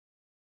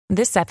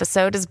This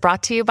episode is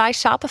brought to you by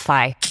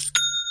Shopify.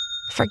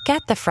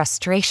 Forget the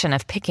frustration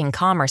of picking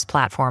commerce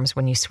platforms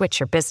when you switch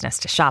your business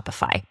to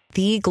Shopify,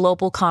 the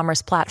global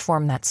commerce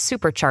platform that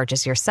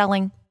supercharges your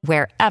selling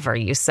wherever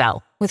you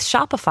sell. With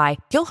Shopify,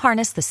 you'll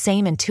harness the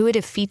same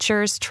intuitive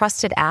features,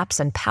 trusted apps,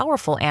 and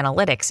powerful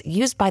analytics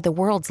used by the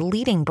world's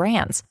leading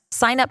brands.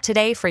 Sign up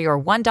today for your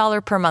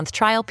 $1 per month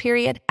trial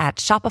period at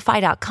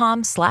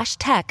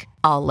shopify.com/tech,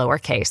 all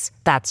lowercase.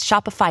 That's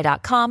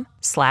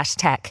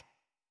shopify.com/tech.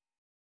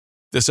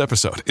 This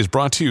episode is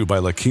brought to you by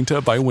La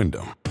Quinta by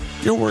Wyndham.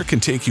 Your work can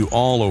take you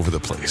all over the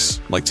place,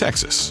 like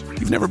Texas.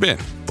 You've never been,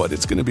 but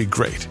it's going to be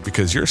great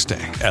because you're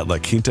staying at La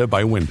Quinta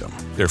by Wyndham.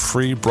 Their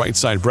free Bright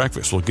Side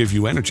breakfast will give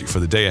you energy for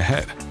the day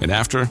ahead. And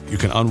after, you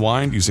can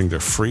unwind using their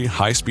free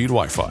high-speed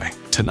Wi-Fi.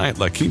 Tonight,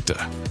 La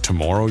Quinta.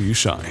 Tomorrow, you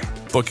shine.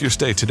 Book your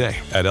stay today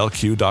at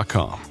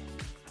lq.com.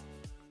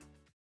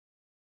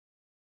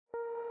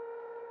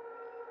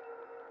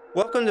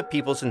 Welcome to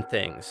Peoples and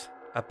Things,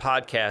 a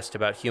podcast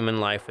about human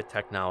life with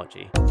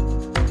technology.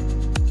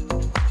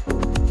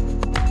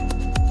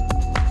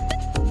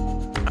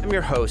 I'm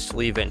your host,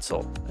 Lee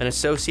Vinsel, an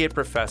associate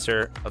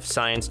professor of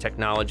science,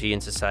 technology,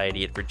 and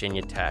society at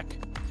Virginia Tech.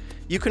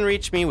 You can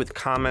reach me with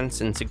comments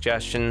and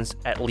suggestions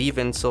at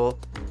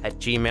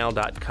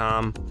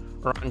leevinsel@gmail.com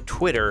or on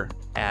Twitter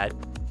at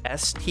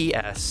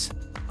STS_news.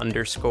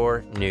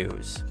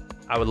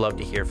 I would love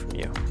to hear from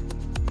you.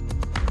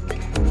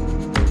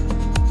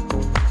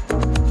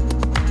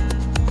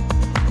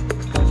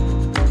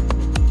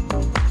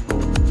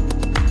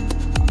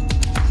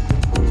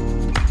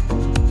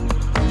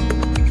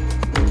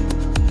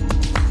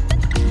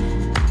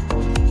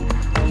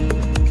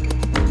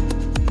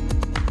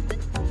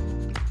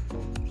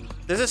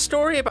 There's a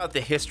story about the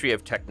history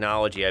of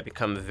technology I've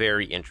become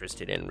very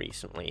interested in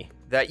recently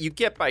that you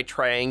get by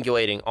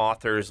triangulating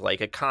authors like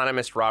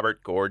economist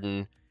Robert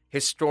Gordon,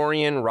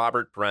 historian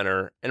Robert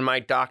Brenner, and my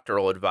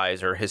doctoral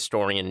advisor,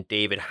 historian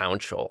David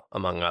Hounshell,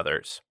 among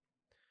others.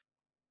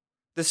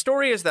 The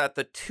story is that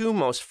the two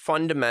most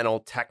fundamental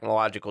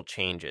technological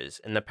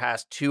changes in the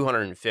past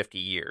 250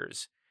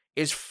 years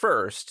is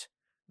first,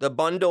 the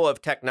bundle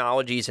of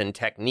technologies and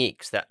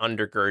techniques that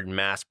undergird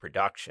mass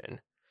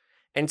production,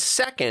 and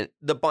second,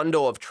 the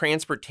bundle of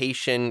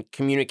transportation,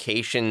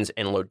 communications,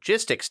 and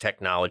logistics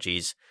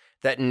technologies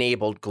that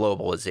enabled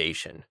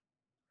globalization.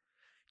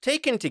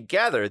 Taken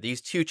together,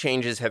 these two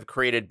changes have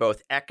created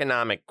both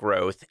economic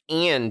growth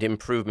and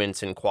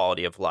improvements in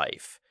quality of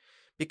life.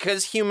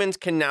 Because humans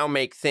can now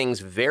make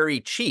things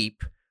very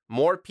cheap,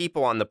 more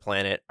people on the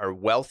planet are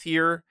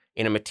wealthier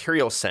in a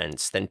material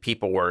sense than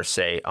people were,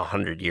 say,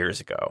 100 years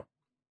ago.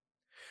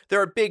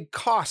 There are big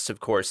costs, of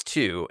course,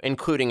 too,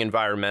 including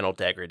environmental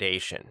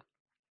degradation.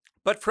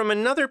 But from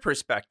another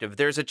perspective,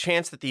 there's a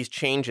chance that these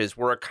changes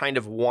were a kind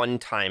of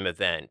one-time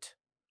event.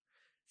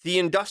 The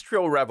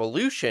Industrial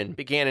Revolution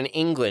began in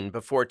England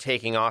before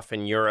taking off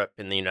in Europe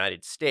and the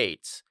United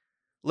States.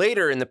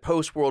 Later, in the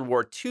post-World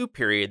War II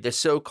period, the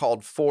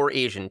so-called Four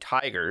Asian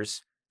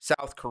Tigers,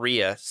 South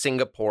Korea,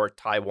 Singapore,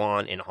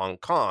 Taiwan, and Hong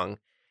Kong,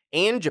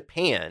 and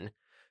Japan,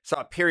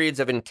 saw periods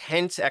of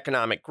intense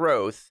economic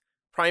growth,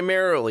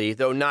 primarily,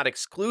 though not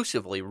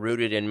exclusively,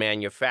 rooted in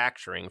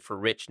manufacturing for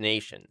rich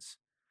nations.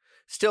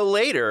 Still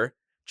later,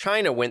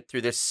 China went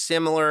through this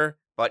similar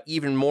but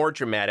even more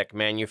dramatic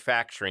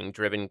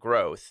manufacturing-driven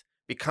growth,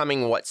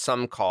 becoming what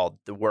some called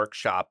the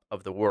workshop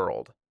of the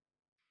world.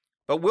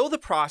 But will the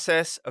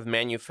process of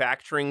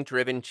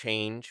manufacturing-driven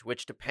change,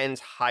 which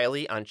depends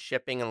highly on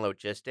shipping and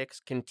logistics,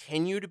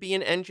 continue to be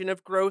an engine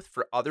of growth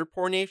for other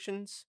poor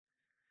nations?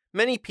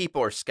 Many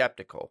people are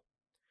skeptical.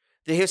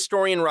 The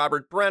historian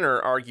Robert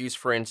Brenner argues,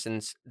 for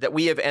instance, that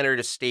we have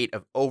entered a state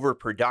of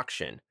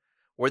overproduction,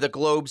 where the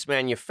globe's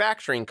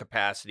manufacturing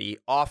capacity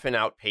often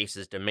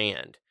outpaces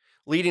demand,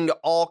 leading to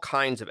all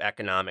kinds of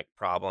economic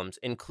problems,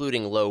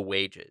 including low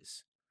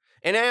wages.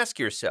 And ask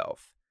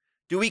yourself,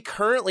 do we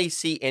currently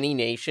see any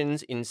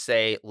nations in,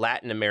 say,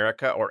 Latin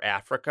America or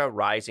Africa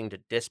rising to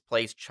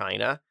displace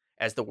China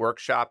as the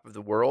workshop of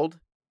the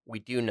world? We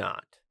do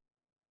not.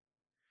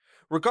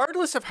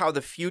 Regardless of how the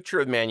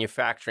future of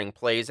manufacturing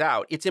plays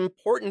out, it's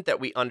important that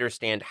we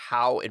understand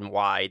how and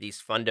why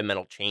these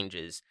fundamental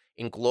changes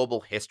in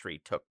global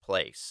history took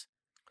place.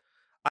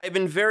 I've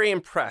been very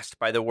impressed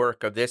by the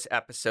work of this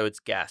episode's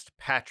guest,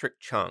 Patrick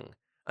Chung,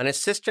 an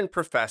assistant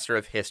professor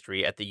of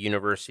history at the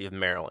University of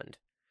Maryland.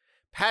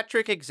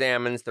 Patrick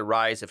examines the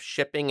rise of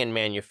shipping and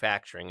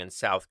manufacturing in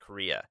South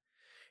Korea,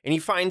 and he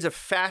finds a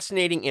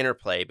fascinating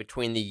interplay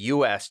between the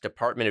U.S.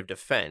 Department of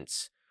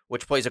Defense,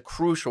 which plays a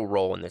crucial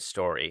role in this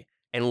story,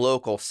 and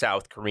local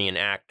South Korean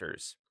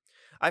actors.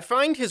 I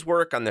find his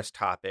work on this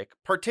topic,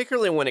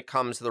 particularly when it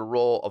comes to the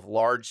role of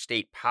large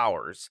state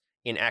powers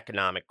in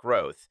economic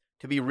growth,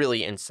 to be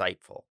really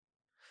insightful.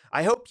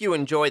 I hope you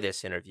enjoy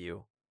this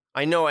interview.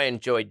 I know I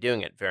enjoyed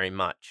doing it very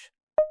much.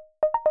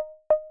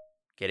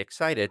 Get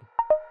excited.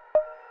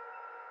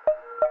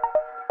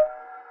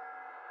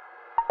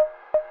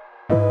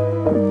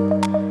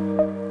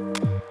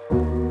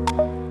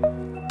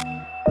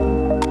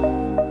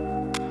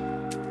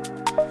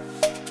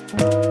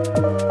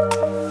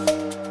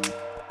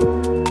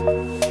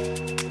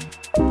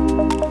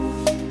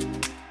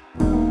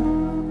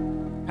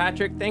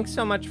 Patrick, thanks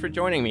so much for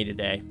joining me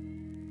today.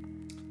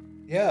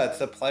 Yeah,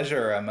 it's a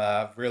pleasure. I'm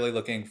really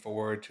looking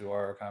forward to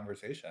our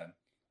conversation.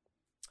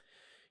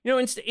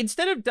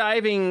 Instead of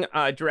diving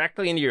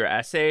directly into your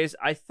essays,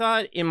 I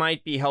thought it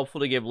might be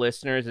helpful to give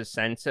listeners a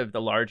sense of the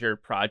larger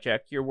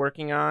project you're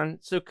working on.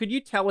 So could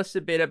you tell us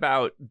a bit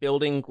about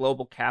building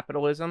global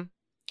capitalism?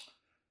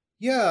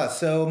 Yeah,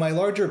 so my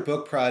larger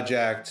book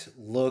project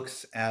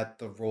looks at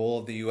the role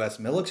of the US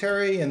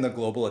military in the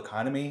global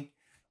economy,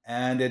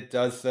 and it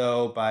does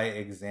so by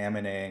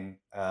examining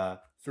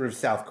sort of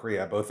South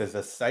Korea, both as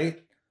a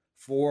site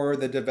for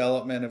the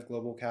development of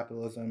global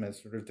capitalism, as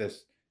sort of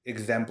this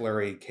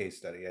exemplary case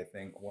study. I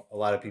think a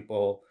lot of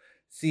people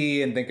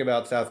see and think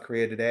about South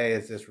Korea today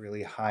as this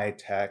really high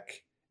tech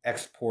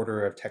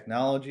exporter of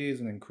technologies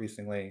and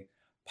increasingly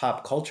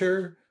pop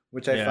culture,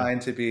 which I Yeah.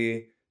 find to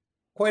be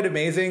quite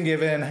amazing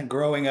given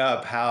growing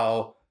up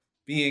how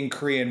being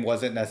Korean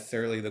wasn't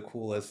necessarily the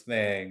coolest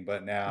thing,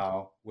 but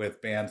now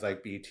with bands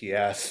like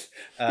BTS,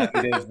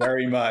 it is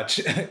very much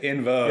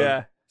in vogue.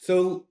 Yeah.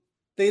 So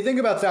they think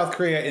about South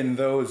Korea in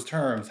those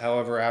terms.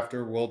 However,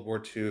 after World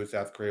War II,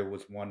 South Korea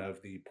was one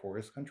of the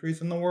poorest countries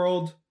in the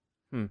world.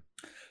 Hmm.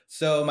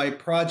 So my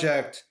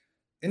project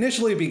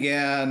initially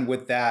began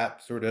with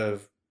that sort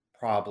of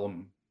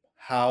problem.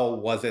 How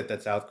was it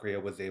that South Korea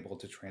was able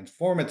to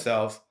transform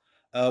itself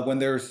when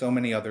there are so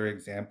many other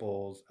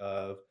examples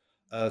of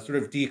sort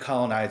of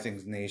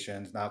decolonizing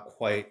nations not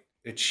quite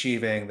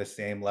achieving the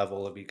same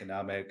level of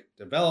economic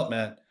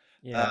development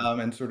Yeah.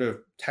 and sort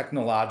of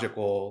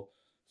technological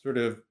sort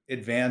of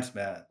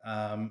advancement.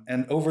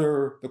 And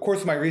over the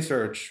course of my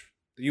research,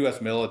 the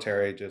US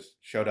military just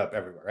showed up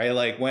everywhere. I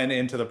like went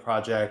into the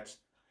project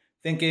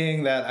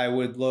thinking that I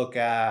would look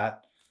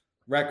at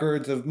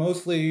records of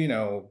mostly,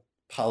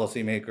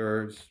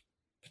 policymakers,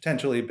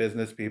 potentially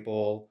business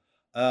people,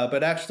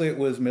 but actually it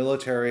was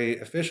military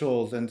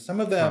officials, and some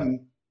of Huh.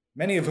 them,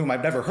 many of whom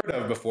I've never heard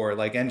of before,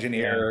 like Yeah.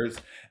 engineers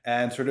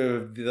and sort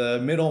of the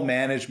middle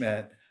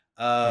management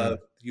Hmm. of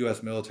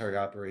U.S. military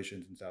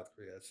operations in South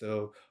Korea.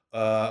 So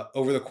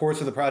over the course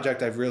of the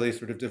project, I've really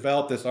sort of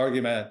developed this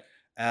argument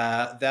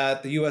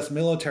that the U.S.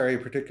 military,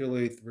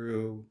 particularly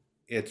through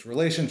its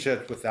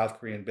relationships with South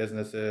Korean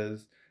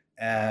businesses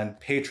and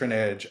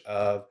patronage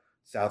of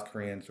South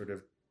Korean sort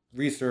of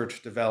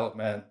research,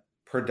 development,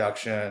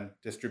 production,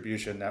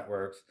 distribution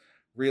networks,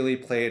 really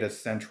played a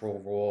central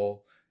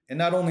role in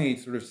not only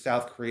sort of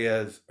South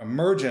Korea's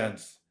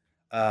emergence,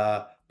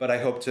 but I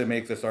hope to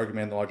make this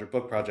argument in the larger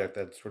book project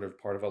that's sort of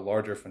part of a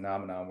larger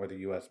phenomenon where the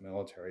US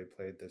military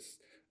played this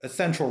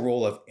essential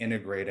role of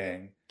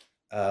integrating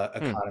Hmm.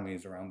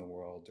 economies around the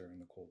world during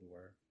the Cold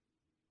War.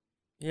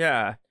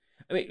 Yeah.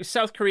 I mean,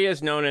 South Korea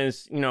is known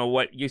as,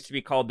 what used to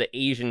be called the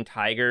Asian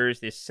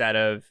Tigers, this set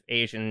of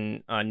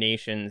Asian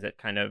nations that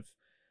kind of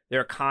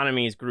their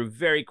economies grew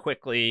very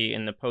quickly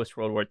in the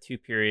post-World War II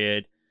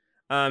period.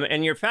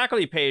 And your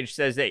faculty page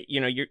says that,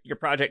 your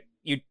project,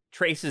 you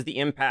traces the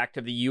impact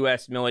of the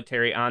U.S.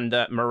 military on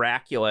the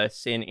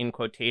miraculous, in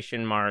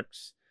quotation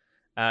marks,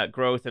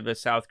 growth of the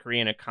South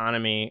Korean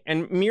economy.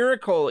 And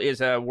miracle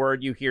is a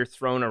word you hear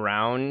thrown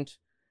around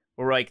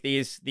or like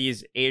these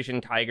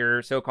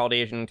so-called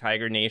Asian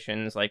tiger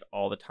nations like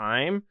all the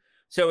time.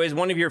 So is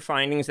one of your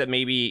findings that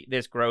maybe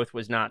this growth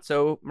was not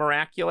so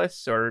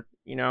miraculous, or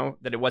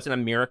that it wasn't a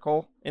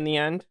miracle in the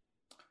end?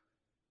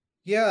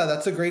 Yeah,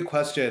 that's a great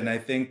question. I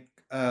think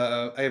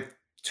I have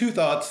two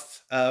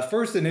thoughts.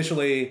 First,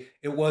 initially,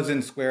 it was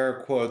in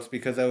square quotes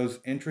because I was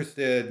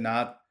interested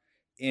not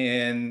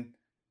in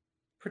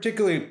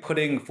particularly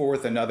putting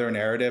forth another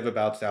narrative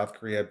about South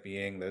Korea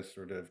being this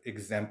sort of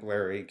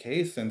exemplary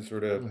case and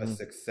sort of a Hmm.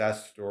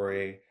 success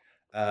story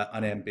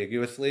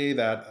unambiguously,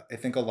 that I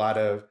think a lot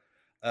of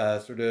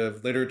sort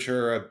of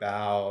literature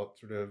about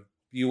sort of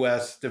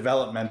US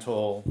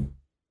developmental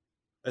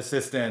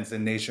assistance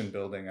and nation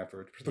building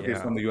efforts, particularly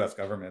Yeah. from the US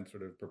government,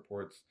 sort of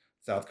purports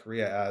South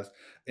Korea as.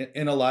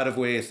 In a lot of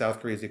ways, South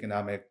Korea's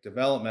economic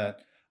development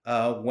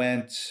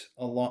went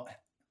along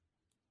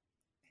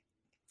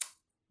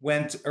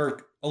went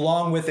or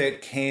along with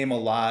it came a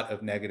lot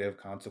of negative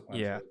Yeah.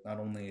 consequences, not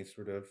only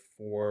sort of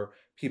for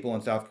people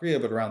in South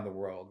Korea, but around the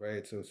world,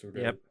 right? So sort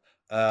of Yep.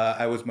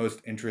 I was most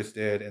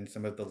interested in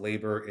some of the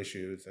labor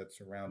issues that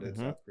surrounded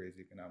Hmm. South Korea's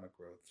economic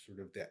growth. Sort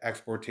of the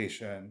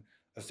exportation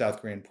of South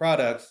Korean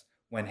products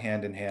went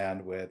hand in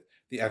hand with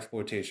the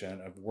exploitation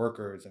of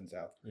workers in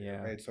South Korea,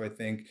 Yeah. right? So I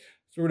think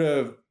sort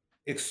of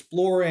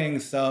exploring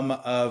some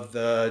of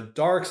the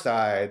dark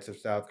sides of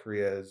South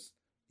Korea's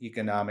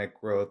economic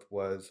growth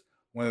was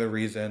one of the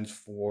reasons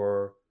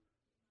for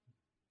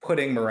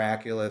putting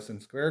miraculous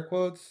in square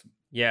quotes.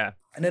 Yeah.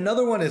 And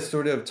another one is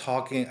sort of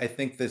talking, I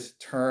think this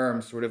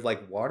term, sort of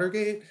like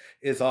Watergate,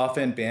 is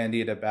often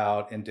bandied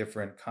about in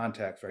different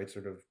contexts, right?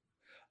 Sort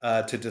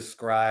of to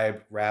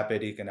describe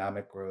rapid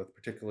economic growth,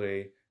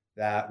 particularly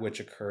that which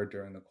occurred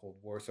during the Cold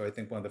War. So I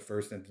think one of the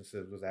first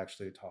instances was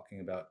actually talking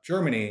about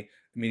Germany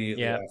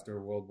immediately Yeah. after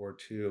World War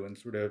II. And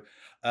sort of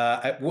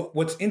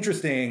what's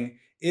interesting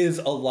is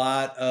a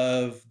lot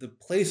of the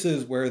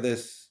places where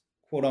this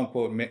quote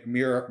unquote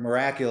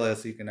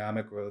miraculous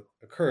economic growth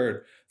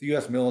occurred, the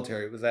US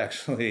military was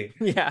actually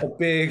Yeah. a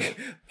big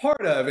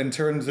part of in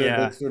terms of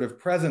Yeah. its sort of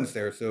presence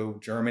there. So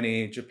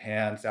Germany,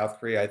 Japan, South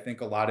Korea, I think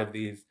a lot of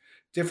these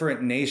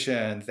different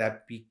nations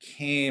that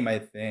became, I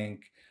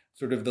think,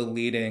 sort of the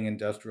leading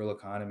industrial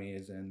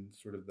economies in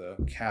sort of the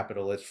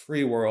capitalist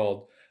free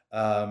world,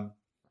 um,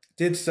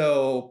 did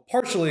so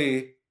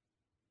partially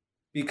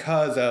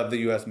because of the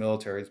US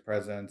military's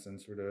presence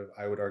and sort of,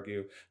 I would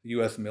argue, the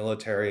US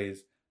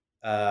military's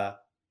uh,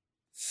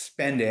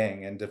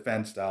 spending and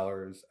defense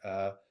dollars.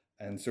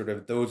 And sort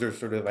of those are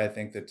sort of, I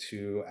think, the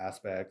two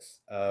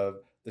aspects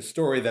of the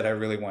story that I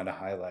really want to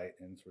highlight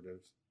in sort of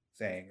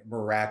saying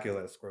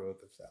miraculous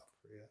growth of South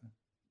Korea.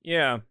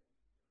 Yeah,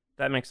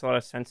 that makes a lot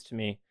of sense to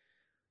me.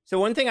 So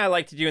one thing I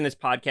like to do in this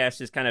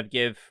podcast is kind of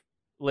give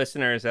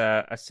listeners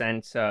a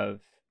sense uh,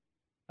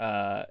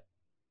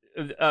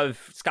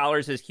 of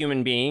scholars as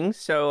human beings.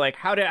 So like,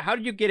 how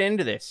did you get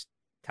into this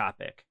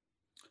topic?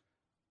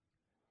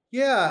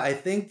 Yeah, I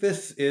think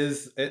this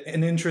is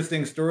an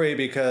interesting story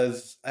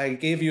because I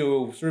gave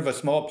you sort of a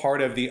small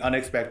part of the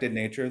unexpected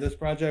nature of this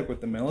project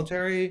with the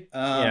military.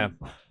 Yeah.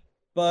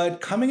 But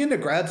coming into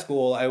grad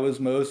school, I was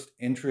most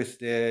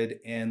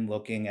interested in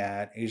looking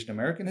at Asian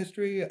American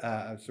history.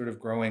 Sort of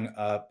growing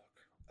up,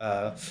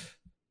 uh,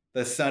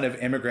 the son of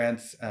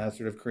immigrants,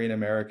 sort of Korean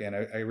American,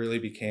 I really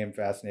became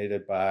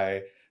fascinated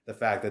by the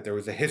fact that there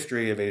was a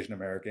history of Asian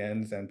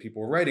Americans and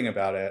people were writing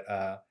about it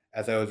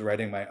as I was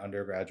writing my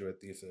undergraduate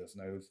thesis.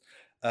 And I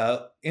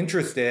was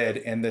interested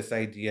in this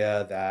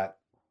idea that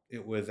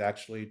it was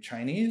actually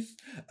Chinese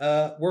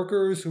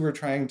workers who were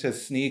trying to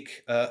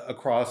sneak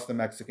across the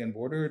Mexican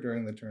border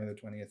during the turn of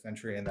the 20th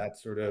century. And that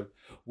sort of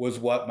was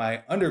what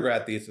my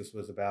undergrad thesis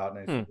was about.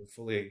 And I sort of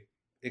fully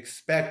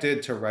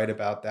expected to write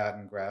about that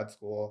in grad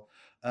school.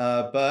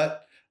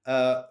 But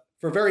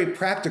for very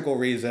practical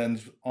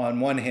reasons, on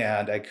one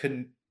hand, I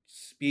couldn't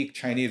speak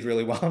Chinese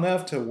really well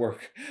enough to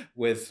work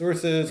with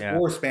sources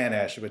or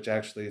Spanish, which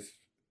actually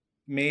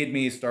made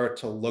me start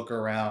to look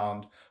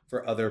around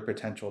for other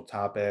potential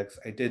topics.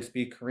 I did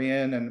speak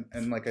Korean,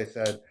 and like I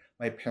said,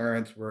 my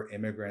parents were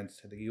immigrants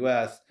to the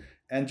US.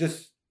 And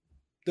just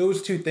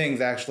those two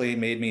things actually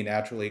made me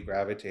naturally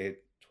gravitate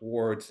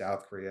towards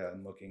South Korea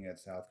and looking at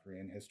South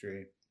Korean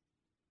history.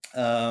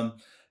 And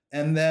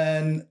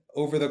then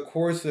over the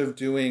course of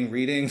doing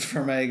readings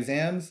for my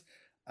exams,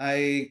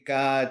 I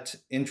got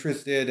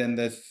interested in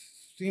this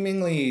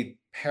these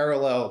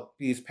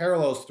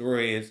parallel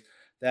stories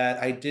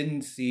that I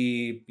didn't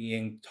see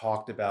being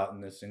talked about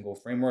in this single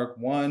framework.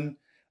 One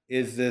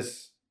is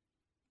this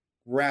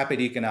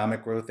rapid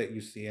economic growth that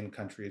you see in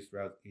countries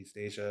throughout East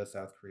Asia,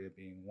 South Korea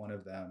being one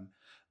of them.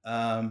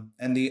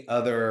 And the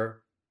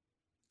other,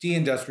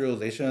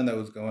 deindustrialization that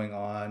was going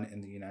on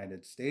in the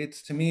United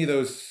States. To me,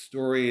 those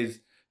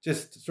stories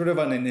just sort of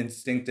on an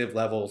instinctive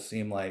level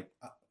seem like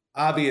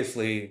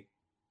obviously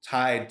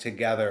tied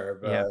together.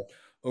 But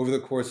over the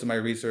course of my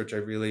research, I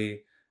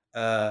really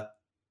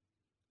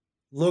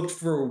looked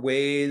for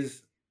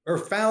ways or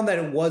found that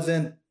it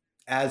wasn't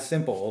as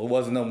simple. It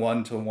wasn't a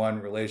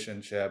one-to-one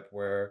relationship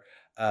where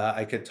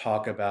I could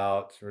talk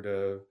about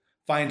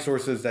find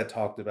sources that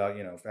talked about,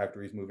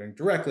 factories moving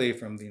directly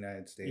from the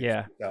United States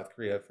to South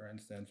Korea, for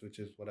instance, which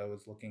is what I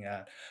was looking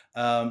at.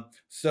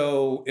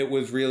 So it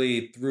was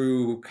really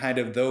through kind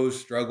of those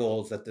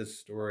struggles that this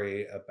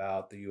story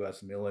about the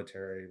US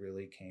military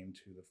really came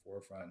to the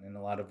forefront in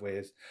a lot of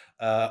ways.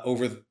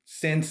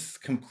 Since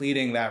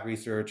completing that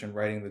research and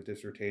writing the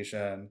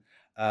dissertation,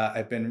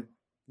 I've been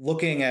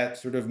looking at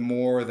sort of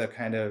more the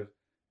kind of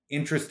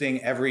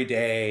interesting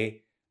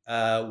everyday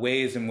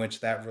ways in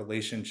which that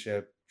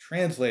relationship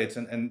translates.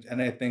 And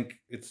I think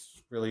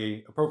it's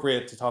really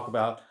appropriate to talk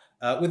about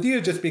with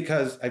you just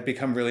because I've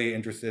become really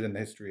interested in the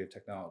history of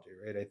technology,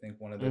 right? I think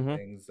one of the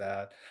things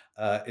that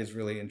is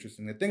really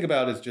interesting to think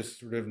about is just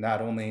sort of not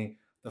only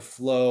the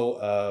flow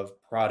of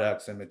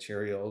products and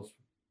materials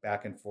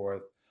back and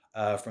forth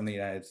from the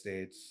United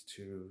States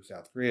to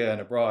South Korea and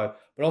abroad,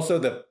 but also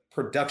the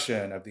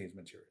production of these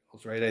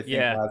materials, right? I think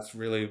that's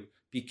really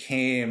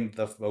became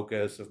the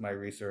focus of my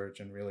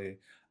research and really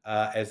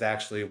is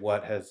actually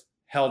what has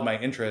held my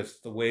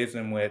interest, the ways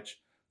in which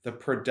the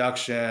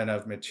production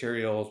of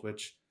materials,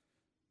 which,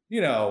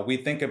 we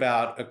think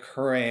about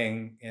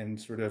occurring in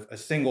sort of a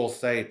single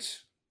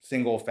site,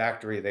 single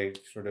factory, they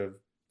sort of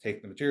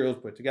take the materials,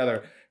 put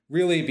together,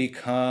 really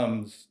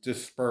becomes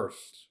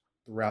dispersed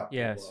throughout the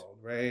world,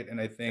 right? And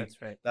I think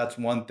that's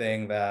one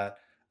thing that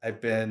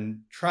I've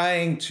been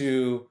trying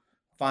to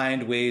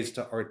find ways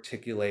to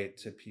articulate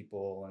to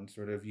people and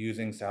sort of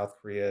using South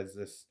Korea as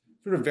this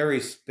sort of very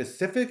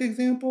specific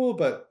example,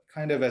 but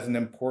kind of as an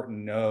important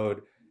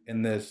node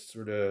in this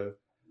sort of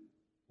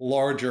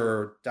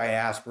larger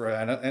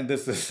diaspora. And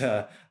this is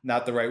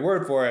not the right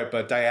word for it,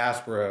 but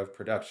diaspora of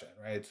production,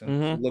 right? So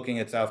looking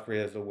at South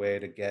Korea as a way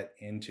to get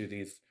into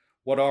these,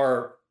 what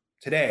are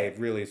today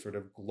really sort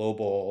of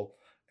global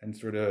and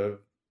sort of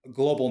a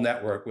global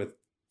network with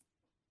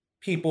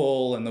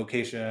people and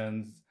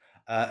locations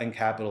and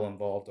capital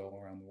involved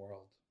all around the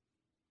world.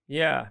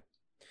 Yeah.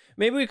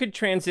 Maybe we could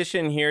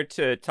transition here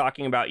to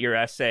talking about your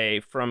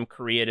essay From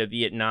Korea to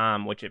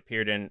Vietnam, which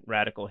appeared in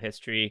Radical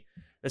History.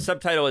 The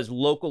subtitle is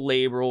Local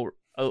Labor,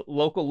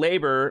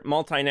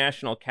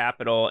 Multinational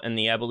Capital, and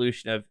the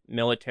Evolution of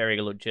Military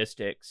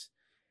Logistics.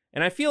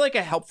 And I feel like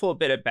a helpful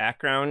bit of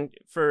background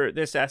for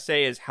this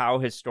essay is how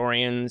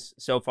historians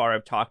so far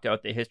have talked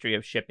about the history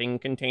of shipping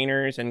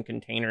containers and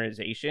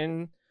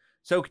containerization.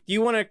 So do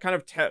you want to kind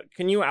of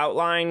can you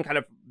outline kind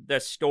of the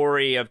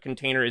story of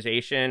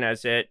containerization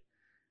as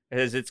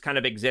it's kind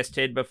of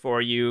existed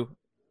before you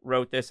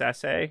wrote this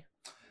essay?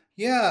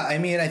 Yeah, I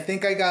mean, I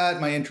think I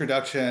got my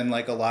introduction,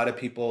 like a lot of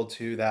people,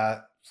 to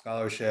that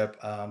scholarship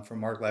from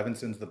Mark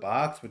Levinson's The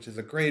Box, which is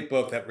a great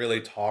book that really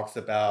talks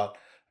about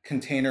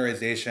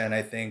containerization,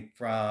 I think,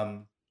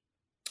 from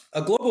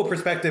a global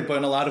perspective, but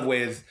in a lot of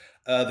ways,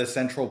 the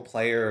central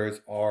players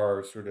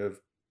are sort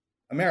of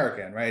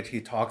American, right? He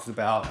talks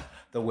about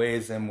the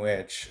ways in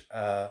which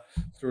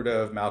sort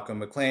of Malcolm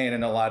McLean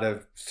and a lot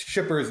of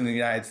shippers in the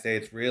United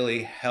States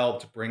really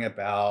helped bring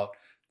about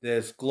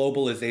this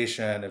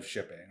globalization of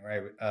shipping,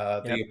 right?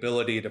 The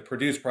ability to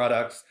produce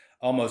products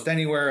almost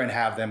anywhere and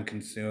have them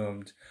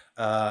consumed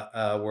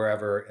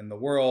wherever in the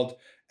world.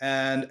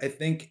 And I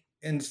think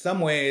in some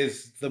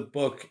ways, the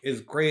book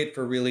is great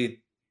for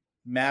really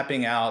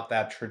mapping out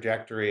that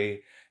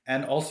trajectory,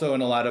 and also in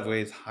a lot of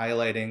ways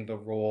highlighting the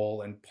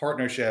role and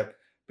partnership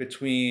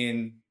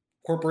between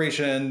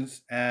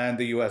corporations and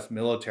the US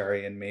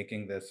military in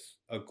making this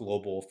a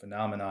global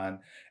phenomenon.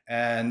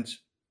 And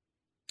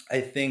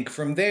I think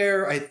from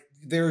there,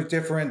 there are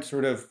different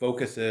sort of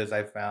focuses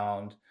I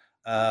found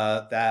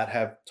that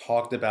have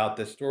talked about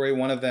this story.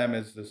 One of them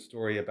is the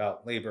story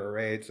about labor,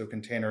 right? So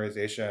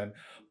containerization,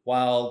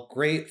 while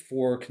great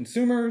for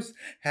consumers,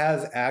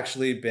 has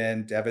actually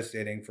been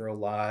devastating for a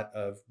lot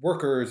of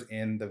workers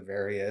in the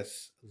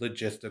various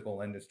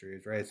logistical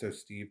industries, right? So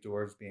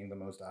stevedores being the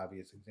most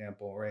obvious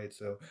example, right?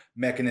 So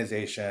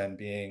mechanization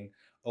being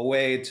a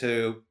way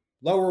to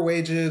lower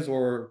wages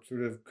or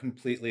sort of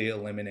completely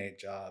eliminate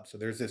jobs. So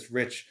there's this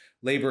rich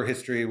labor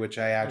history, which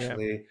I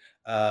actually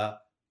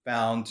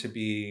found to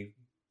be,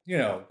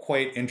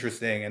 quite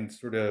interesting and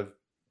sort of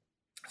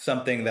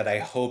something that I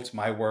hoped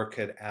my work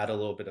could add a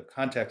little bit of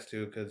context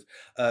to, because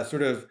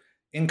sort of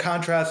in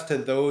contrast to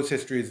those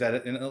histories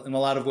that in a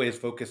lot of ways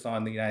focus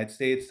on the United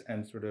States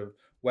and sort of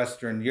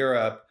Western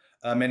Europe,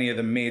 many of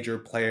the major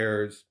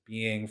players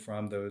being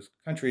from those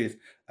countries,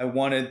 I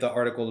wanted the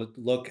article to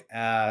look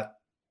at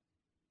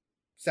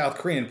South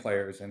Korean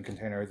players in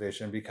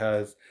containerization,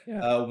 because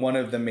one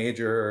of the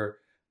major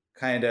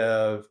kind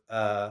of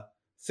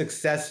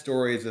success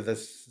stories of the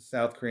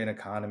South Korean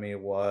economy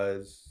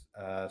was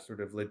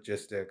sort of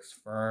logistics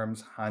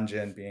firms,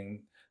 Hanjin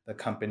being the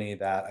company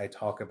that I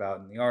talk about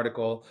in the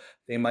article.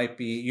 You might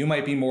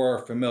be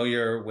more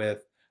familiar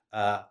with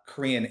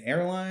Korean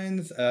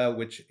Airlines,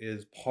 which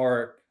is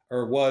part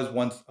or was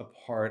once a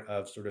part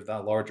of sort of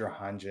that larger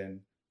Hanjin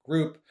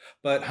group.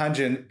 But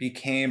Hanjin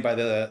became, by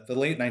the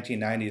late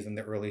 1990s and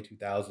the early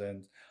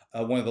 2000s,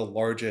 one of the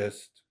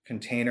largest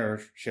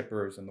container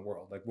shippers in the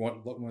world, like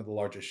one of the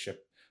largest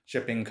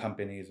shipping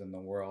companies in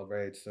the world,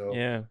 right?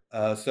 So,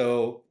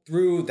 so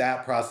through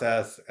that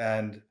process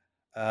and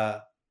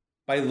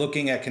by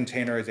looking at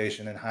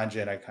containerization in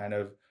Hanjin, I kind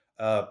of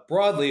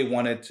broadly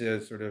wanted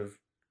to sort of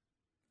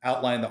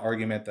outline the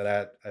argument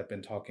that I've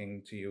been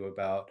talking to you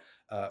about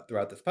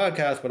throughout this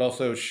podcast, but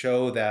also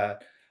show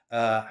that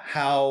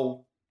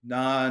how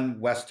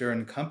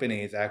non-Western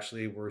companies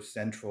actually were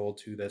central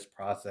to this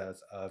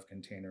process of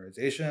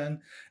containerization.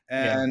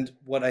 And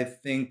what I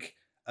think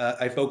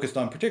I focused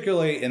on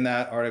particularly in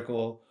that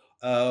article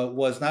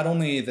was not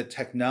only the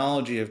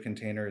technology of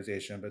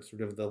containerization, but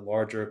sort of the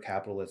larger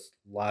capitalist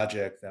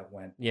logic that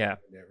went behind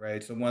it,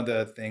 right? So one of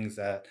the things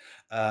that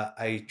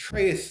I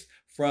trace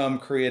from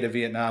Korea to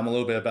Vietnam, a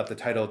little bit about the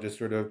title, just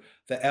sort of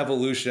the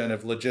evolution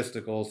of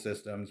logistical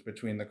systems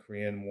between the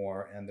Korean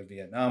War and the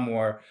Vietnam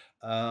War.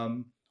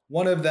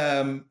 One of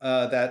them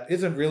that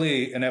isn't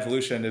really an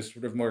evolution, is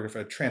sort of more of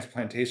a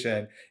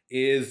transplantation,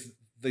 is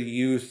the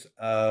use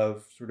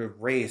of sort of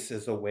race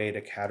as a way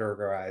to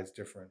categorize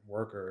different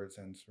workers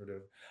and sort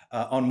of,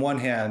 on one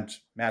hand,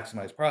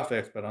 maximize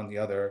profits, but on the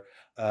other,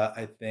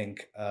 I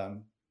think,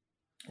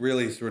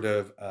 really sort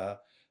of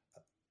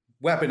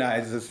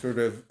weaponize this sort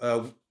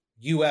of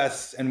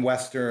U.S. and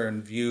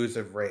Western views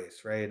of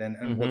race, right?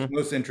 And what's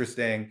most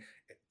interesting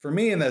for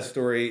me in that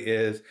story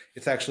is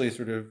it's actually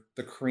sort of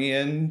the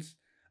Koreans,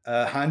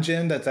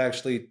 Hanjin, that's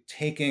actually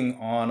taking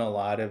on a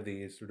lot of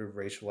these sort of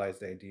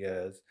racialized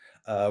ideas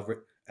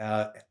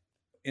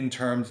in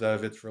terms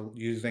of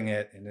using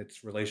it in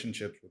its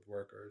relationships with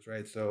workers,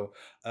 right? So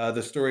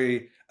the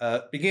story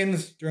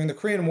begins during the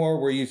Korean War,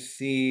 where you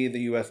see the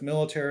U.S.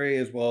 military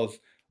as well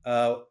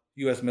as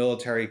U.S.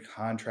 military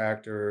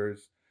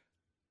contractors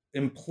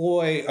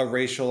employ a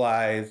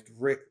racialized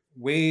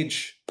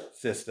wage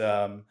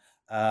system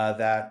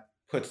that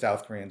puts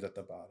South Koreans at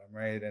the bottom,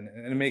 right? And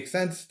it makes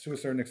sense to a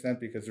certain extent,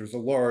 because there's a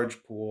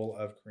large pool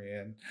of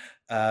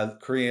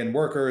Korean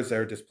workers that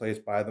are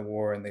displaced by the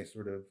war, and they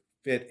sort of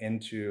fit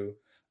into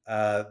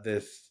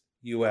this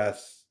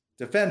U.S.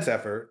 defense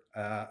effort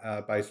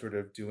by sort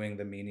of doing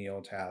the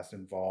menial tasks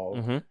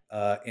involved Hmm.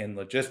 in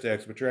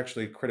logistics, which are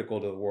actually critical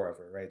to the war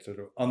effort, right? Sort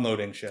of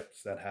unloading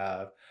ships that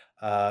have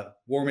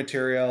war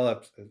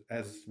material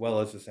as well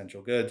as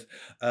essential goods.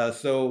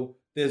 So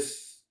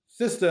this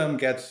system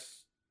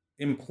gets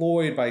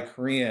employed by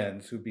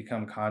Koreans who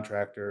become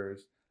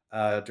contractors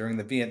during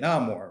the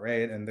Vietnam War,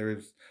 right? And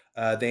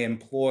they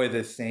employ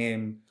the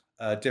same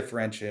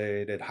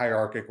differentiated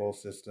hierarchical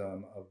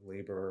system of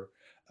labor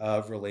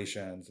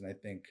relations, and I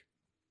think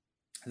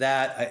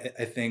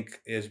I think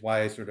is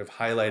why I sort of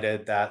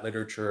highlighted that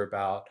literature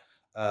about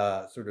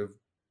sort of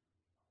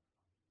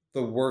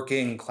the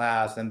working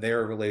class and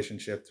their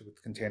relationships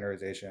with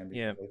containerization, because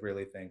Yeah. I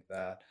really think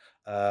that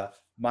uh,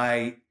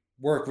 my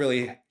work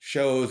really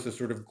shows the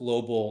sort of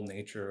global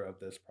nature of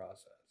this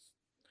process.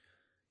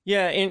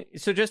 Yeah, and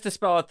so just to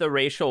spell out the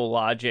racial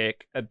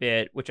logic a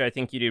bit, which I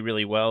think you do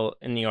really well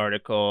in the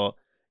article,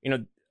 you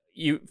know,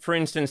 for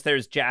instance,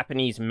 there's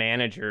Japanese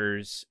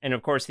managers, and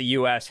of course the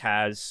US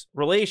has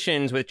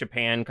relations with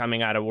Japan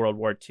coming out of World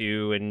War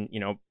II, and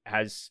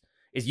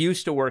is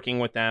used to working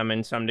with them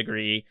in some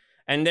degree,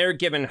 and they're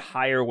given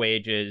higher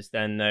wages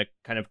than the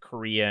kind of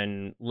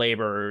Korean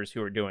laborers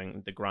who are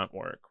doing the grunt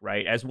work,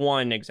 right? As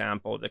one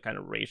example of the kind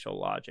of racial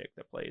logic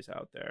that plays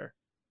out there.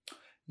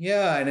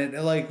 Yeah, and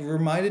it like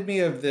reminded me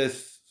of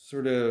this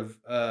sort of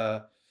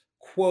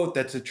quote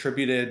that's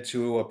attributed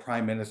to a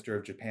prime minister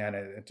of Japan.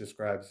 It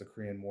describes the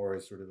Korean War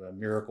as sort of a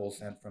miracle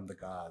sent from the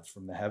gods,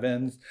 from the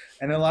heavens.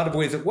 And in a lot of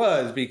ways it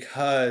was,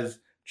 because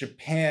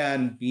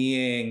Japan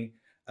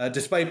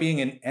despite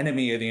being an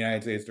enemy of the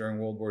United States during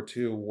World War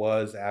II,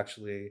 was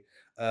actually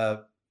uh,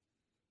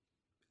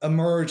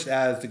 emerged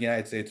as the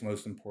United States'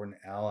 most important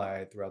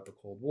ally throughout the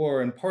Cold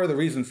War. And part of the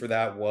reason for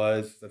that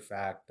was the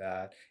fact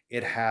that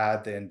it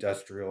had the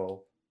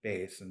industrial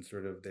base and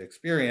sort of the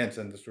experience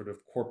and the sort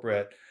of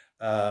corporate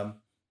um,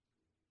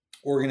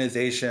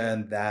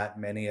 organization that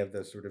many of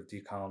the sort of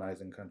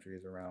decolonizing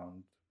countries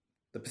around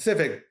the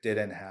Pacific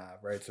didn't have,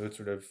 right? So it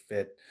sort of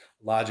fit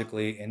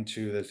logically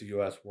into this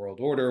US world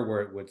order,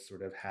 where it would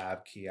sort of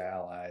have key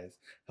allies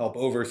help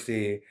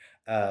oversee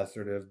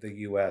sort of the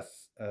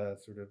US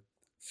sort of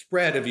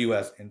spread of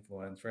US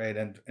influence, right?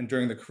 And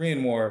during the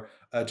Korean War,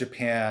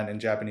 Japan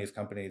and Japanese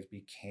companies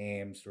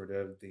became sort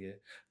of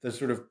the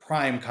sort of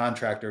prime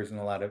contractors in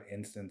a lot of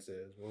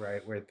instances,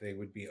 right? Where they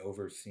would be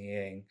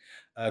overseeing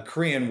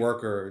Korean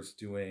workers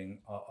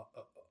doing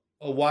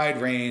a wide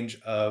range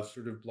of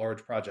sort of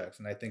large projects.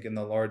 And I think in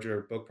the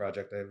larger book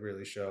project, I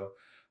really show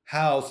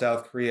how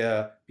South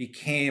Korea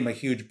became a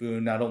huge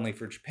boon, not only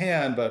for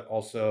Japan, but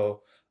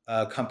also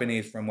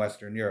companies from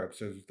Western Europe.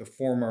 So the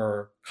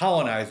former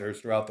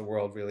colonizers throughout the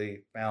world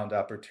really found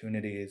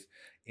opportunities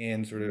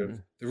in sort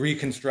of the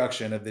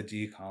reconstruction of the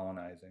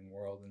decolonizing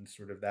world. And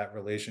sort of that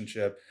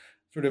relationship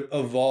sort of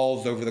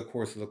evolves over the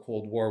course of the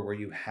Cold War, where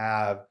you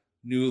have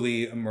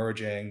newly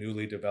emerging,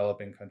 newly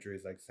developing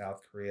countries like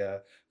South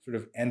Korea sort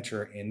of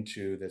enter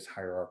into this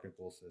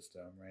hierarchical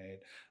system, right?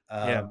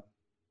 Yeah.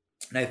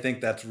 And I think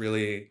that's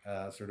really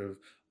sort of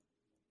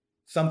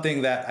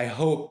something that I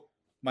hope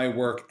my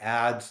work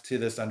adds to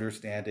this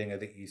understanding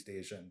of the East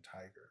Asian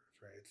tigers,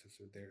 right?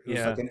 It was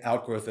Yeah. like an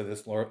outgrowth of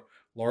this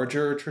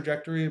larger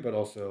trajectory, but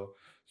also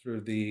sort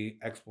of the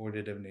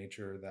exploitative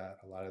nature that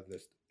a lot of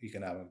this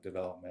economic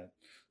development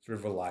sort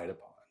of relied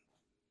upon.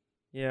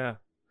 Yeah.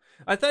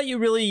 I thought you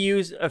really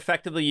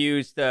effectively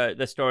used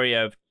the story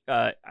of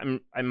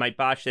I might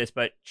botch this,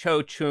 but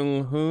Cho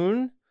Chung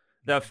Hoon,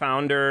 the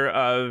founder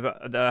of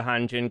the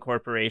Hanjin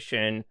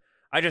Corporation.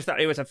 I just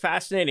thought it was a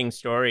fascinating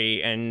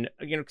story, and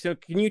so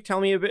can you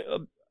tell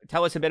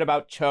us a bit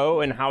about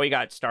Cho and how he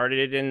got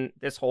started in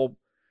this whole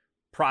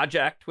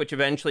project, which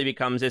eventually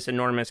becomes this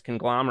enormous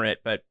conglomerate,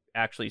 but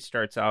actually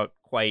starts out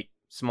quite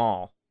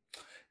small.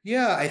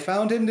 Yeah, I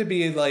found him to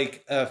be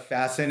like a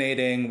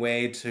fascinating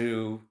way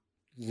to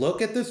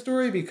look at this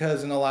story,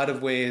 because in a lot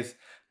of ways,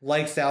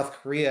 like South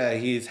Korea,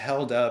 he's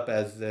held up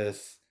as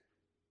this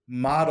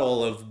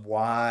model of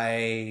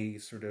why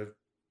sort of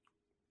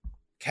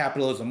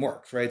capitalism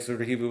works, right?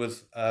 Sort of he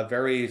was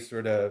very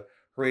sort of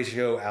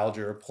Horatio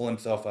Alger, pull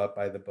himself up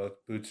by the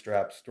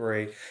bootstrap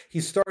story. He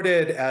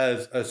started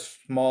as a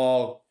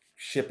small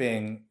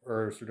shipping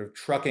or sort of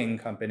trucking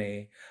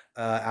company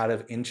out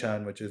of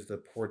Incheon, which is the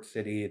port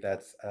city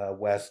that's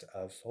west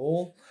of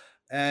Seoul.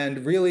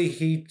 And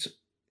really,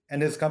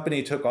 and his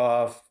company took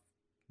off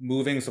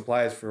moving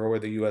supplies for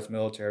the U.S.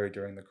 military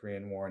during the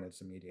Korean War and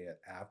its immediate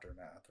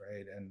aftermath,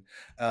 right?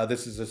 And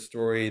this is a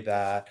story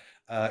that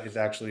is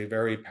actually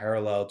very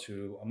parallel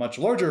to a much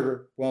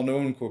larger,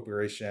 well-known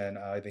corporation,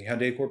 the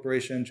Hyundai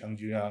Corporation. Chung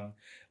Ju-young,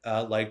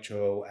 like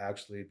Cho,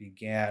 actually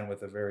began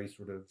with a very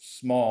sort of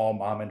small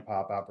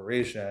mom-and-pop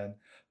operation,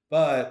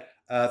 but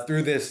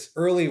through this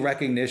early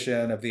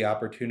recognition of the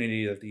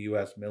opportunity that the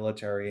U.S.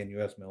 military and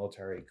U.S.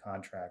 military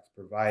contracts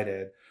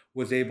provided,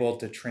 was able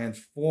to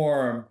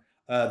transform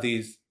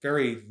these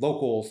very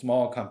local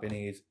small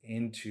companies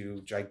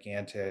into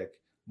gigantic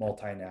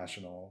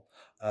multinational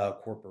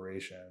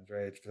corporations,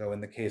 right? So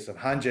in the case of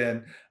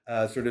Hanjin,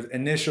 sort of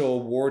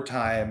initial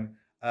wartime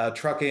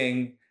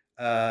trucking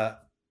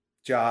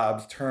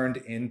jobs turned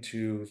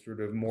into sort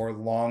of more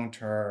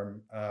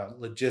long-term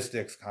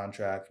logistics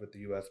contracts with the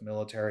U.S.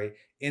 military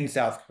in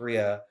South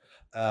Korea.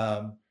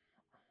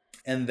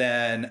 And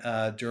then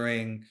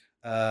during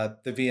the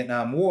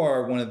Vietnam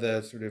War, one of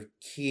the sort of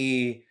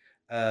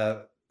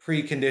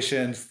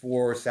preconditions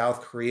for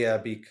South Korea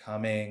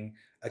becoming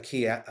a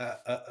key,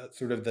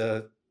 sort of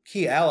the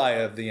key ally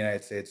of the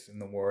United States in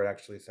the war.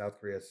 Actually, South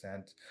Korea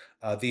sent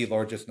the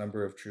largest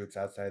number of troops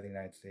outside the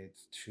United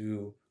States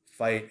to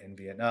fight in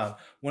Vietnam.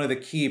 One of the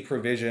key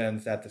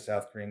provisions that the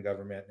South Korean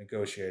government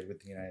negotiated with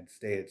the United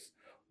States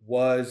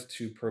was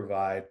to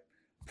provide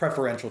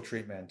preferential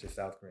treatment to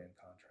South Korean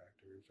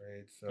contractors,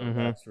 right? So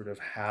that's sort of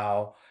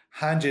how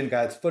Hanjin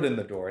got its foot in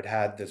the door. It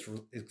had this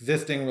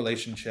existing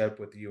relationship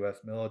with the US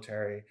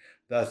military.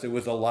 Thus, it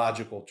was a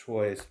logical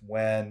choice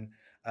when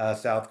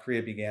South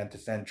Korea began to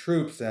send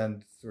troops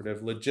and sort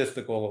of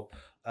logistical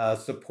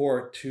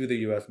support to the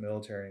US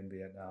military in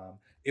Vietnam.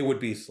 It would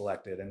be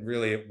selected. And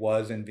really, it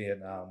was in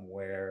Vietnam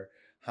where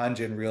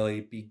Hanjin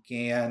really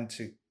began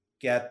to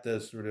get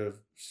the sort of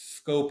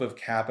scope of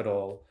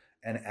capital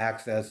and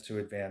access to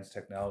advanced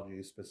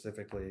technology,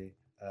 specifically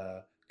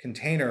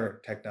container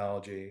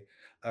technology,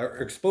 or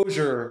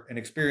exposure and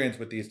experience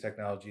with these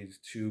technologies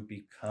to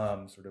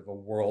become sort of a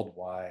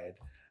worldwide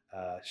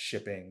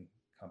shipping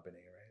company,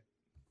 right?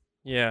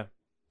 Yeah.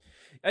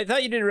 I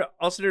thought you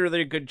also did a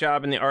really good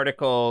job in the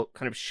article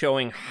kind of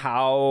showing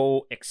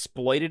how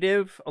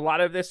exploitative a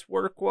lot of this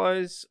work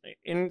was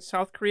in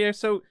South Korea.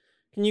 So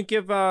can you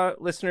give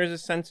listeners a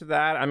sense of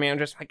that? I mean,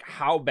 just like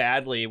how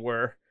badly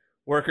were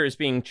workers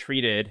being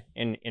treated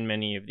in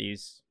many of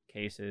these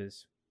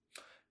cases?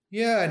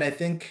 Yeah, and I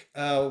think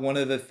one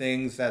of the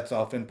things that's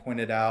often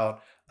pointed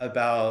out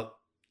about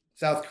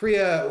South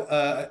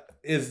Korea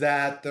is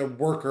that the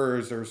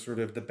workers are sort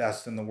of the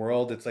best in the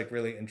world. It's like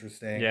really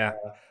interesting. Yeah.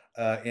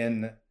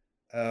 In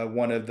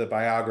one of the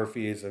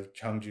biographies of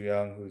Chung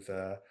Ju-young, who's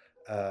the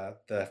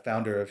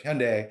founder of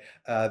Hyundai,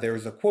 there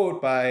was a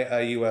quote by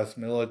a U.S.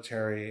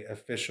 military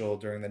official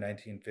during the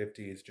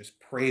 1950s just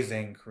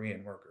praising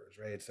Korean workers,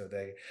 right? So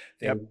they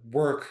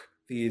work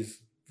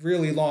these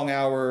really long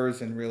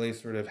hours and really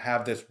sort of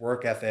have this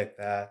work ethic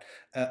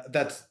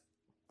that's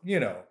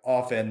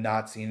often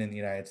not seen in the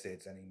United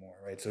States anymore,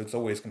 right? So it's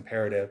always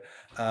comparative.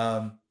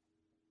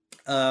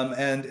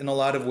 And in a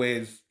lot of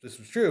ways, this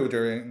was true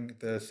during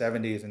the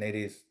 70s and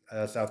 80s.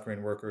 South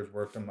Korean workers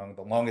worked among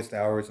the longest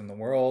hours in the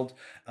world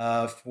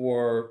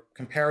for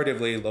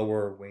comparatively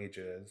lower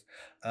wages.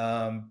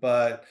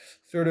 But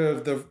sort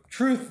of the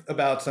truth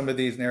about some of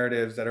these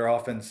narratives that are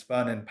often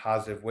spun in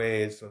positive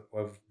ways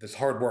of this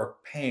hard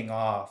work paying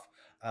off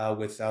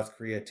with South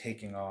Korea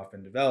taking off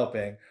and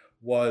developing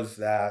was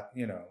that,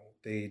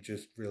 they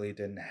just really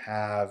didn't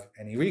have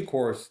any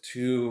recourse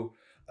to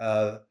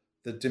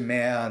the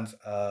demands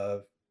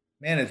of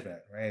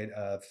management, right?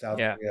 South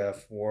Korea,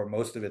 for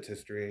most of its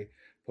history,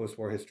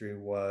 post-war history,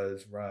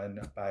 was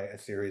run by a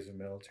series of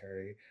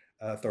military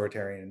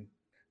authoritarian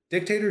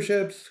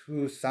dictatorships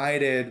who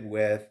sided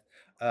with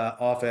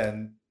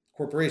often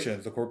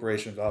corporations. The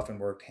corporations often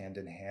worked hand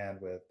in hand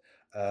with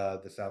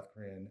the South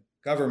Korean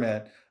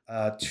government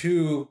at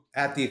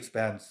the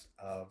expense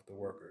of the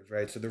workers,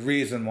 right? So the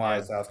reason why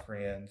South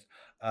Koreans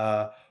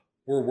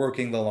were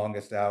working the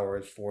longest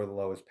hours for the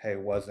lowest pay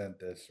wasn't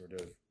this sort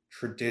of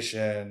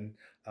tradition,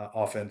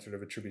 often sort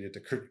of attributed to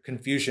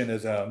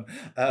Confucianism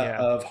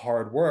of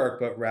hard work,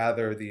 but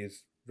rather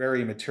these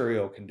very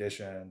material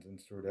conditions and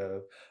sort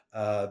of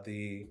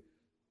the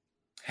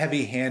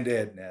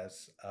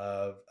heavy-handedness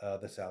of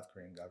the South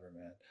Korean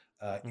government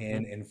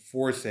in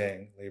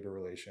enforcing labor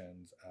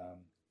relations.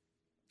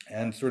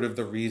 And sort of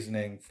the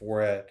reasoning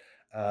for it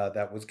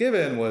that was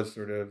given was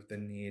sort of the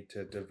need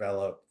to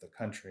develop the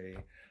country.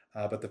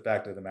 But the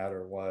fact of the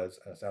matter was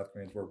South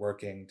Koreans were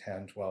working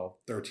 10, 12,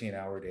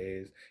 13-hour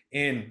days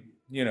in,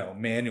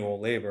 manual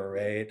labor,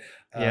 right?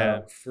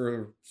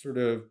 For sort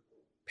of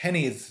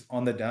pennies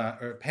on the dime,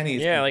 or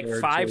pennies. Yeah, like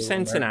 5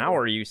 cents an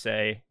hour, you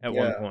say, at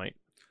one point.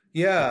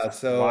 Yeah,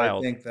 so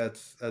wild. I think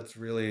that's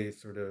really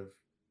sort of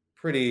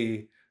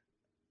pretty,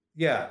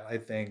 I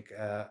think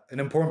an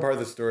important part of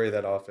the story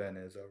that often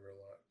is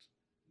overlooked.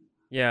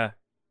 Yeah.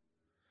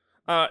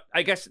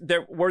 I guess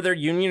were there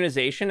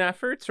unionization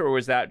efforts, or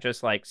was that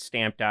just like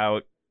stamped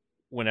out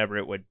whenever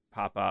it would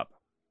pop up?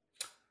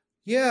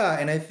 Yeah,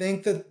 and I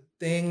think the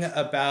thing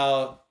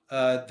about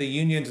the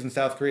unions in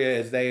South Korea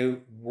is they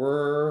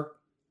were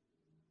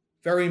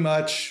very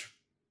much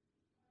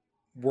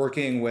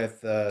working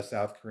with the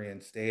South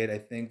Korean state. I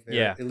think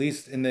at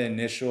least in the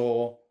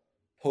initial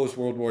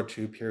post-World War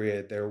II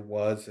period, there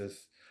was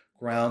this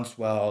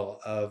groundswell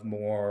of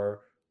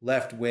more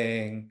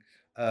left-wing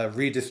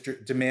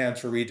demands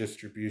for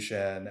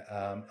redistribution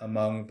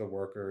among the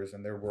workers,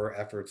 and there were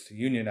efforts to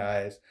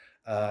unionize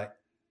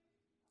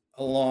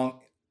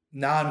along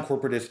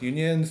non-corporatist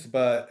unions.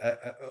 But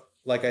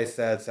like I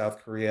said,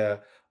 South Korea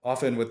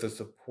often with the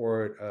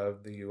support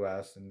of the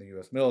US and the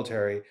US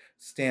military,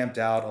 stamped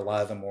out a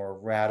lot of the more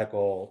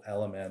radical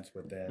elements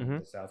within Hmm.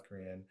 the South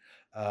Korean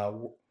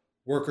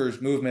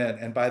workers' movement.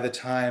 And by the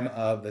time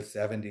of the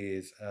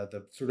 70s,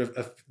 the sort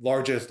of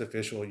largest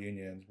official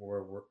unions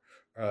were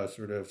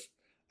sort of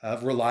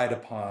relied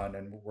upon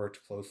and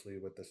worked closely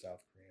with the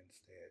South Korean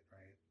state,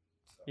 right?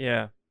 So.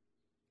 Yeah.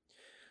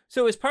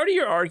 So, is part of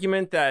your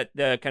argument that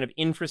the kind of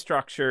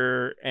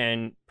infrastructure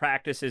and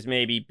practices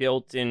maybe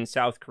built in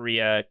South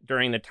Korea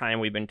during the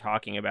time we've been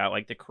talking about,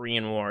 like the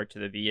Korean War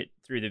to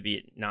through the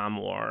Vietnam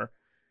War,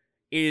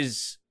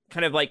 is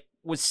kind of like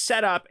was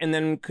set up and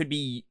then could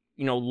be,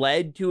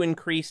 led to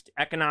increased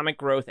economic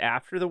growth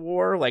after the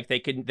war? Like they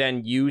could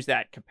then use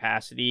that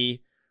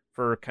capacity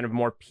for kind of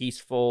more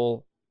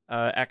peaceful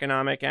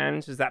economic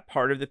ends. Is that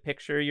part of the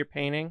picture you're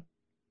painting?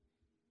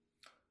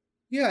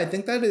 Yeah, I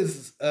think that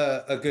is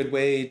a good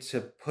way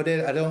to put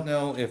it. I don't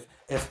know if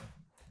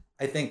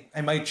I think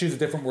I might choose a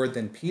different word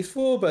than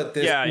peaceful, but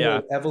this Yeah,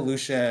 yeah.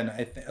 evolution,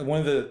 I think one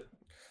of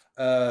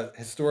the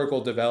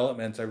historical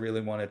developments I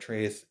really want to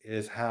trace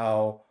is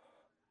how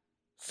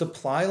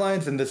supply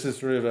lines, and this is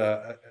sort of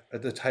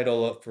the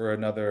title for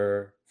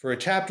a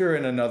chapter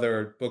in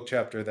another book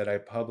chapter that I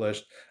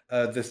published,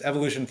 this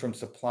evolution from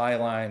supply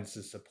lines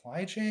to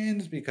supply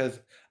chains,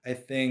 because I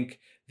think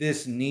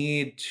this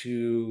need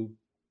to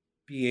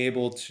be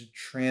able to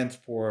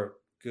transport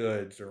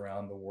goods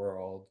around the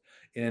world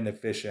in an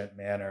efficient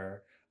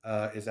manner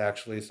is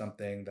actually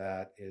something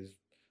that is,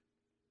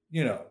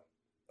 you know,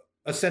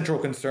 a central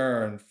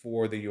concern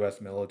for the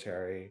US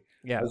military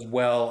Yeah. as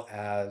well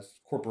as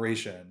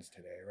corporations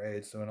today,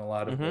 right? So, in a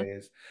lot of Mm-hmm.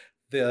 ways,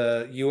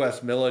 the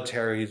US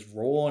military's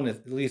role in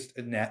at least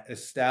in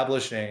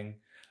establishing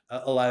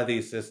a lot of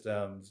these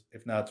systems,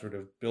 if not sort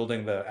of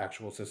building the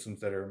actual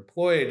systems that are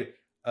employed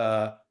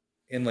uh,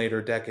 in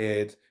later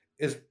decades,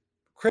 is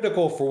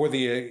critical for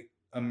the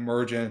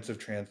emergence of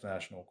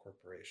transnational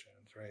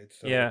corporations, right?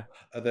 So, Yeah.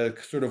 the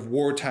sort of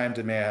wartime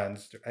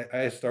demands,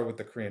 I start with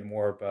the Korean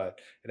War, but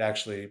it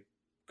actually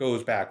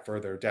goes back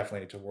further,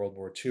 definitely to World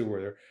War II,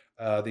 where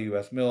the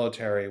US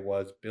military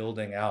was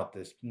building out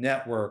this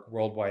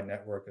worldwide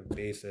network of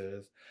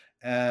bases.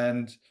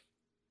 And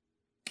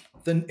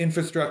the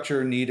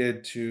infrastructure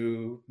needed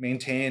to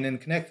maintain and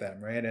connect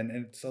them, right? And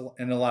it's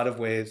in a lot of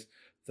ways,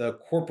 the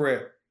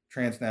corporate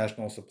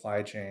transnational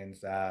supply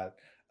chains that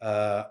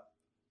uh,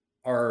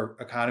 our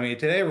economy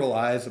today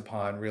relies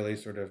upon really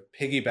sort of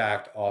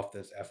piggybacked off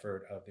this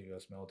effort of the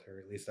US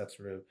military. At least that's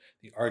sort of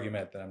the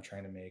argument that I'm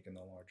trying to make in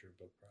the larger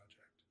book project.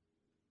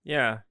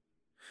 Yeah.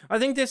 I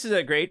think this is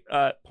a great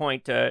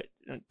point to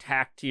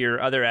tack to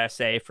your other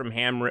essay, From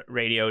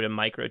Radio to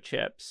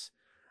Microchips.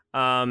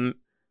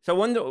 So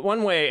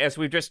one way, as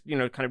we've just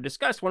kind of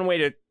discussed, one way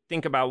to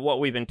think about what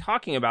we've been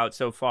talking about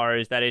so far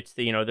is that it's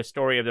the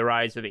story of the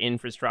rise of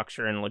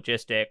infrastructure and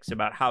logistics,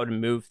 about how to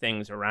move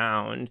things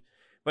around.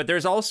 But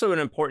there's also an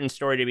important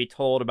story to be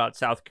told about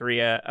South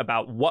Korea,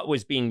 about what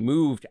was being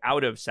moved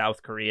out of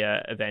South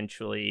Korea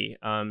eventually,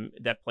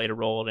 that played a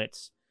role in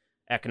its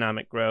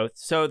economic growth.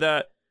 So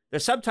the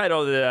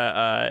subtitle of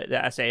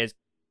the essay is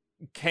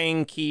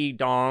Kang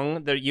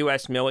Ki-dong, the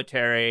U.S.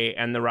 Military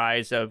and the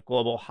Rise of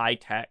Global High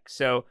Tech.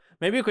 So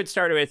maybe we could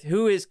start with,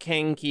 who is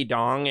Kang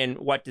Ki-dong and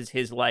what does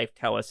his life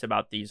tell us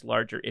about these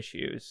larger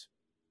issues?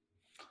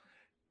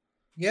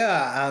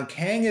 Yeah,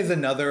 Kang is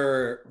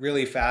another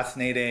really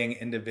fascinating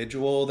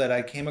individual that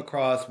I came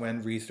across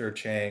when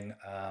researching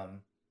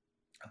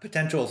a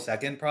potential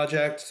second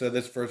project. So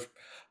this first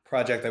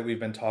project that we've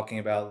been talking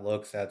about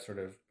looks at sort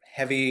of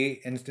heavy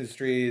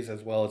industries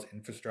as well as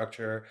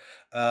infrastructure.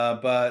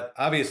 But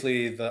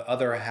obviously the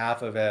other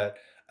half of it,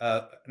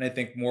 and I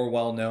think more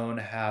well-known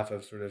half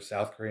of sort of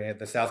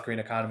the South Korean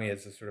economy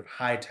is a sort of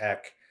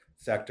high-tech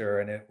sector.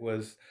 And it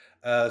was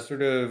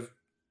sort of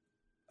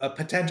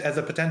as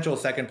a potential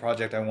second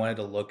project, I wanted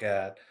to look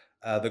at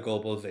the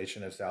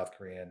globalization of South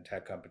Korean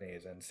tech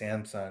companies, and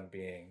Samsung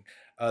being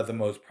the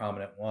most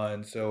prominent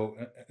one. So,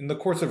 in the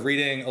course of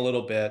reading a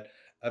little bit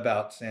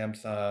about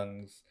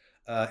Samsung's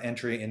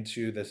entry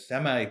into the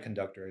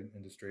semiconductor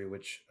industry,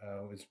 which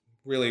was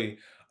really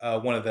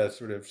one of the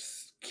sort of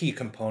key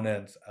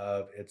components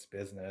of its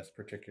business,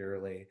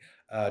 particularly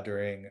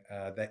during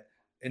the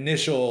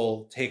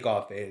initial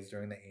takeoff phase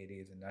during the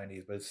 80s and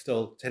 90s, but it's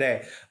still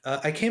today.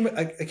 I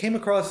came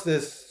across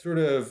this sort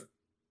of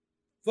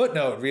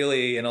footnote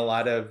really in a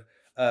lot of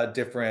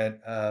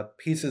different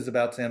pieces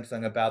about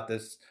Samsung, about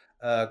this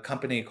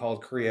company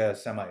called Korea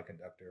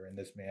Semiconductor, and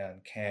this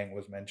man Kang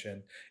was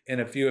mentioned in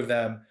a few of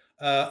them.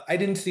 I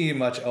didn't see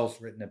much else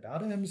written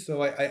about him,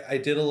 so I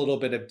did a little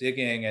bit of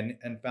digging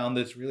and found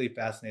this really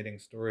fascinating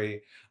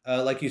story,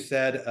 like you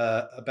said,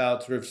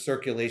 about sort of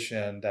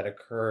circulation that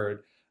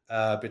occurred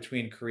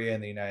between Korea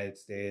and the United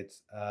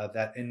States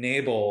that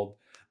enabled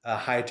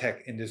high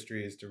tech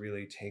industries to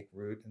really take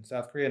root in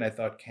South Korea. And I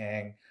thought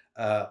Kang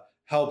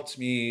helped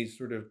me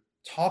sort of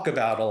talk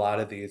about a lot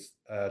of these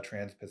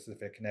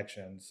trans-Pacific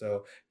connections.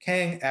 So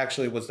Kang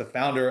actually was the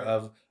founder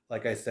of,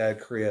 like I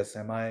said, Korea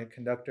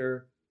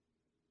Semiconductor,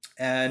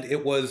 and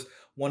it was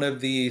one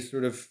of the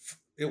sort of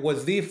it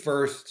was the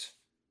first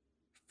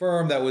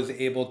firm that was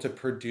able to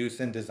produce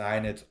and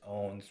design its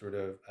own sort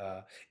of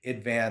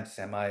advanced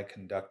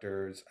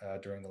semiconductors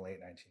during the late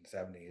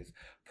 1970s.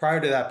 Prior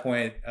to that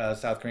point,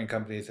 South Korean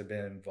companies had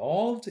been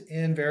involved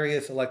in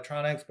various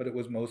electronics, but it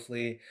was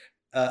mostly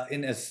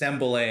in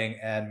assembling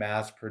and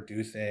mass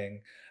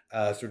producing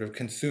sort of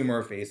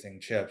consumer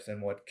facing chips.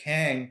 And what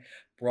Kang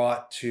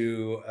brought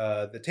to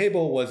the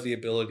table was the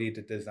ability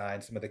to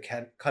design some of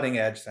the cutting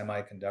edge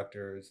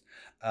semiconductors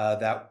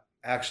that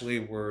actually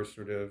were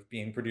sort of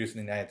being produced in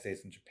the United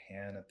States and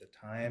Japan at the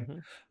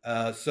time.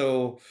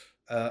 Hmm.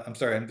 I'm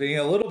sorry, I'm being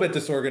a little bit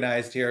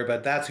disorganized here,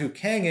 but that's who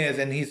Kang is,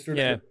 and he's sort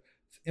Yeah. of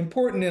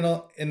important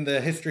in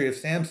the history of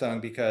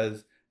Samsung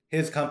because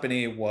his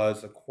company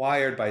was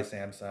acquired by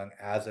Samsung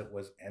as it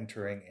was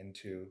entering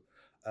into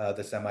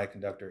the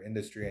semiconductor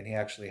industry, and he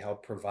actually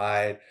helped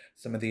provide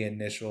some of the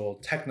initial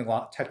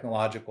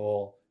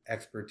technological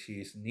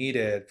expertise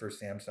needed for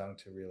Samsung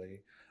to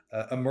really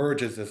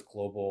emerge as this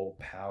global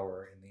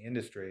power in the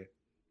industry.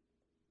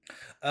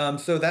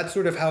 So that's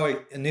sort of how I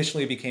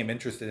initially became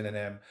interested in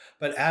him.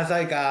 But as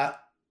I got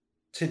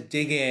to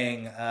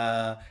digging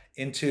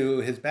into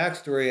his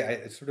backstory,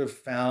 I sort of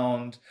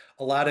found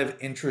a lot of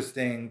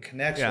interesting Yeah.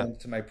 connections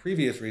to my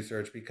previous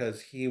research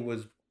because he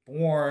was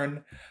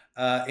born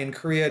in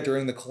Korea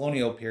during the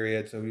colonial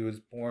period. So he was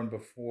born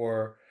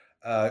before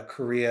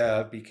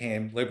Korea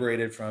became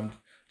liberated from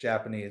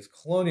Japanese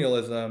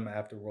colonialism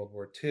after World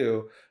War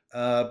II.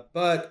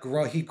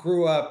 He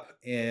grew up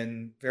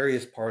in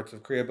various parts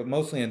of Korea, but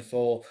mostly in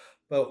Seoul.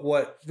 But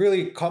what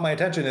really caught my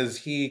attention is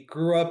he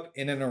grew up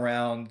in and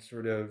around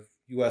sort of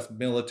U.S.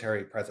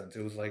 military presence.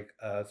 It was like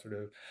sort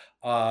of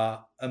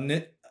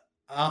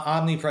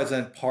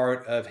omnipresent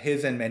part of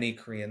his and many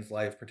Koreans'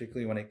 life,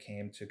 particularly when it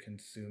came to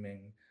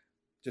consuming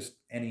just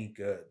any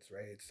goods,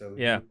 right? So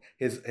Yeah.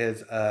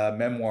 his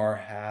memoir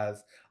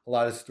has a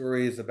lot of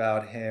stories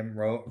about him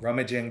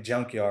rummaging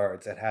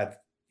junkyards that had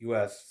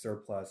U.S.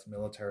 surplus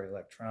military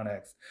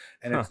electronics,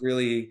 and Huh. it's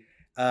really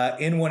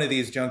in one of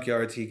these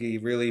junkyards he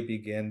really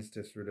begins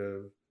to sort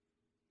of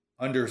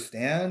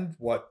understand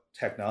what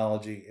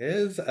technology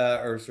is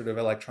or sort of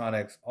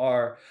electronics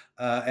are.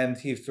 And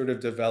he sort of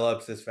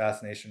develops this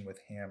fascination with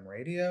ham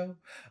radio,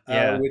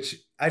 Yeah.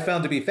 which I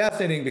found to be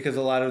fascinating because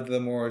a lot of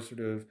the more sort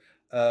of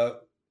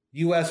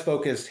US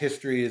focused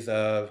histories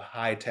of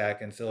high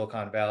tech and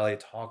Silicon Valley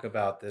talk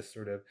about this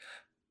sort of,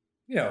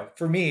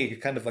 for me,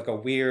 kind of like a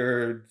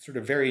weird, sort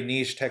of very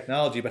niche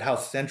technology, but how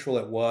central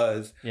it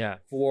was Yeah.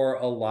 for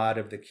a lot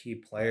of the key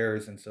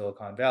players in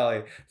Silicon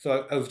Valley.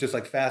 So I was just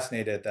like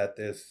fascinated that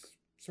this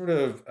sort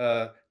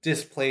of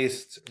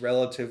displaced,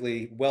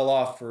 relatively well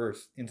off for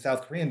in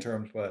South Korean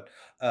terms, but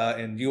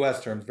in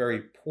US terms,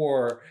 very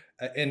poor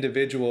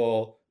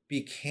individual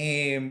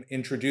became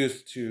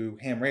introduced to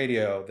ham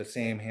radio, the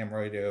same ham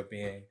radio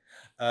being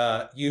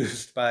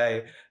used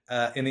by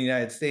in the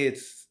United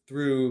States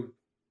through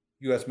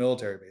U.S.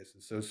 military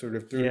bases. So sort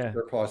of through Yeah.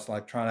 surplus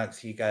electronics,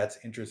 he got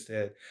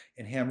interested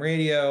in ham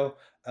radio,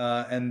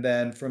 and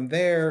then from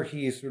there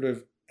he sort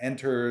of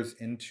enters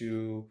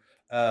into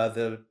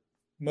the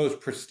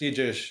most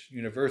prestigious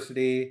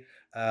university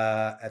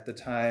at the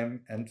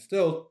time, and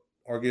still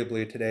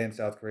arguably today in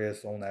South Korea,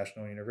 Seoul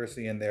National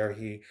University. And there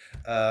he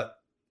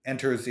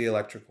enters the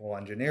electrical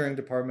engineering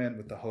department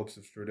with the hopes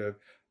of sort of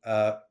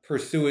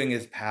pursuing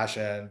his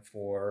passion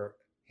for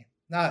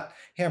not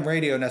ham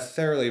radio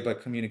necessarily,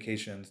 but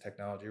communications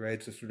technology,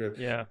 right? So sort of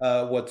Yeah.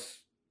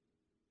 what's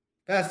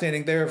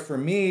fascinating there for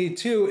me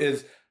too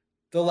is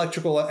the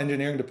electrical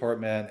engineering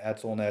department at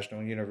Seoul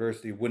National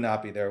University would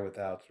not be there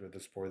without sort of the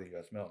support of the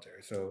U.S.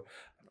 military. So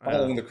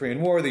following the Korean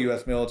War, the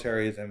U.S.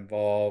 military is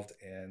involved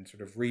in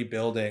sort of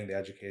rebuilding the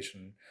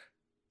education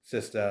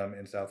system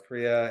in South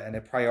Korea, and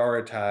it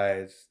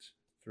prioritized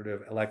sort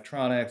of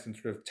electronics and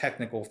sort of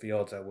technical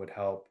fields that would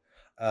help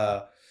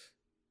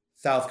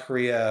South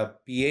Korea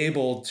be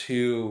able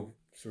to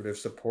sort of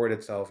support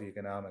itself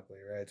economically,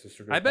 right? So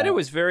sort of I bet it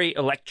was very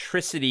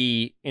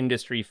electricity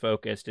industry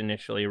focused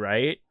initially,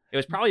 right? It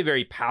was probably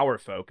very power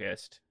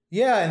focused.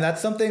 Yeah, and that's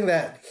something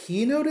that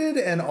he noted,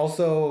 and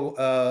also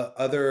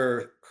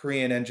other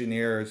Korean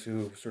engineers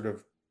who sort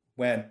of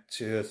went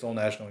to Seoul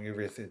National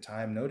University at the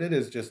time noted,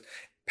 is just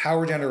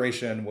power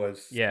generation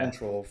was Yeah.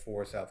 central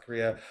for South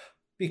Korea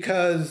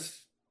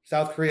because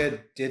South Korea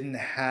didn't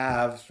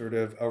have sort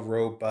of a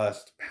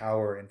robust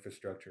power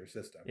infrastructure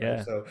system. Right?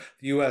 Yeah. So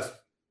the U.S.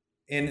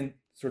 in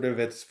sort of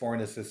its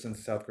foreign assistance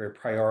to South Korea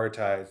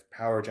prioritized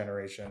power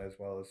generation as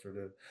well as sort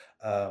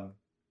of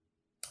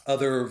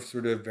other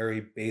sort of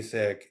very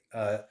basic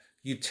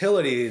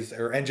utilities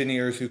or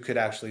engineers who could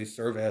actually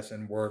service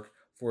and work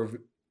for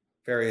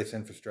various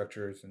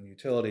infrastructures and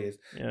utilities.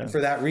 Yeah. And for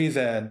that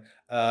reason,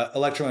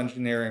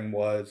 electroengineering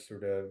was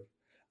sort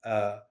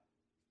of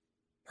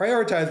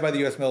prioritized by the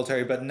U.S.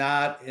 military, but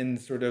not in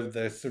sort of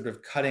the sort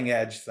of cutting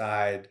edge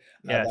side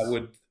Yes. that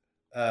would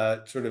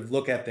sort of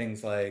look at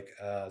things like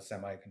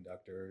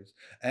semiconductors.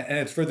 And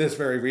it's for this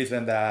very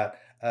reason that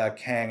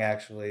Kang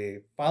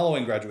actually,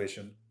 following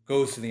graduation,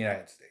 goes to the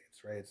United States,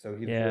 right? So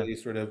he's Yeah. really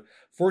sort of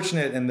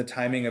fortunate in the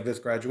timing of this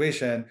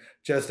graduation.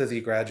 Just as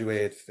he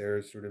graduates,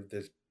 there's sort of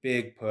this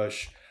big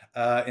push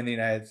in the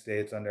United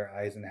States under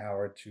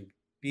Eisenhower to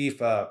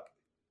beef up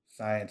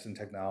science and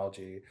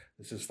technology.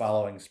 This is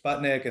following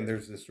Sputnik, and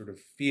there's this sort of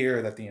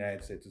fear that the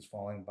United States is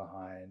falling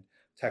behind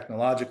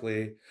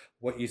technologically.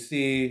 What you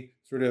see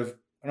sort of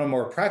in a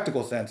more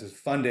practical sense is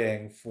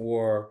funding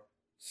for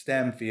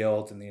STEM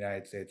fields in the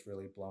United States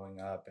really blowing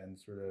up, and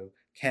sort of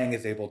Kang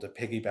is able to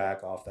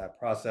piggyback off that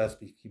process.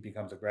 He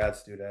becomes a grad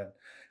student,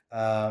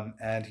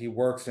 and he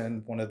works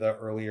in one of the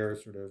earlier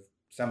sort of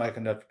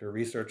semiconductor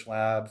research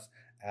labs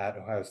at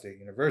Ohio State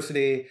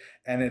University.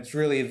 And it's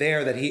really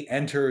there that he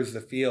enters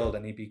the field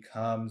and he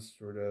becomes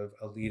sort of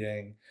a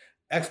leading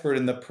expert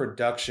in the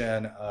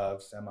production of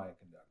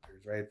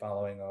semiconductors, right?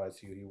 Following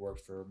OSU, he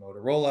works for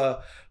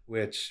Motorola,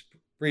 which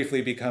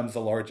briefly becomes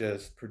the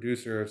largest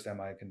producer of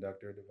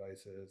semiconductor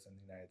devices in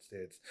the United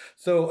States.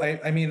 So,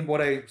 I mean, what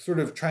I sort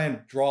of try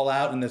and draw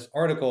out in this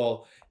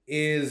article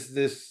is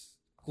this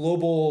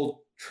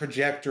global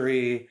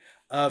trajectory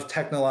of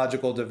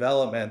technological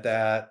development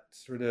that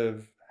sort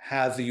of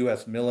has the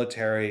U.S.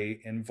 military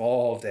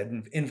involved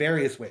in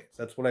various ways.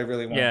 That's what I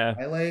really want to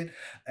highlight,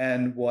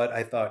 and what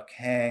I thought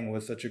Kang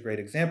was such a great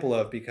example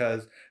of,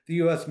 because the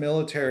U.S.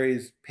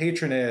 military's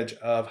patronage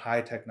of high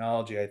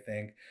technology, I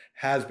think,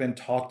 has been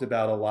talked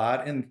about a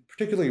lot, and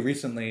particularly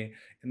recently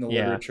in the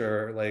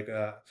literature. Like,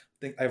 I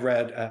think I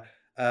read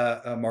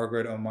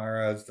Margaret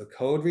O'Mara's The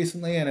Code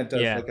recently, and it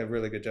does like a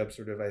really good job,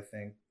 sort of, I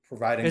think,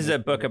 providing. This is a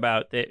book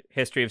about the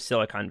history of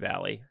Silicon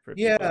Valley.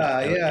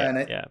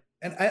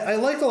 And I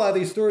like a lot of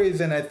these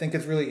stories, and I think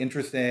it's really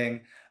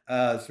interesting,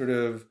 sort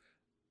of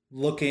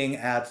looking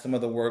at some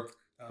of the work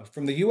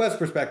from the U.S.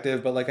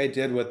 perspective. But like I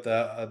did with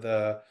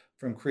the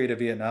From Korea to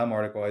Vietnam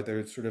article,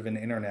 there's sort of an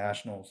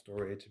international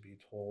story to be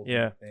told.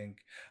 Yeah. I think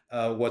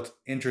what's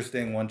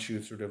interesting once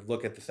you sort of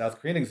look at the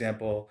South Korean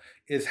example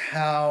is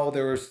how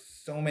there were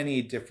so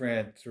many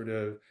different sort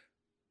of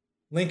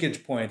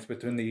linkage points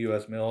between the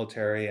U.S.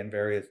 military and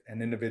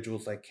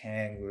individuals like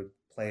Kang who would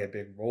play a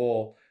big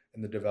role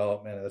in the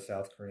development of the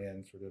South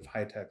Korean sort of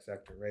high-tech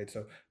sector, right?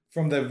 So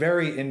from the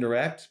very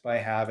indirect, by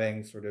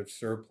having sort of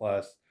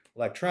surplus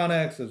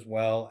electronics as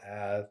well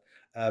as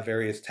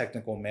various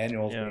technical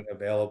manuals being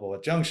available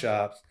at junk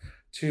shops,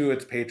 to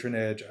its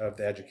patronage of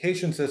the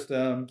education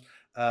system,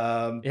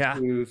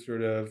 to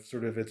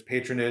sort of its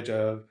patronage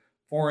of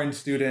foreign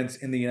students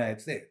in the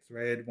United States,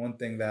 right? One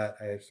thing that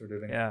I sort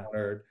of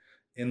encountered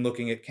in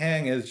looking at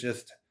Kang is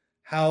just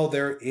how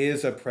there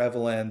is a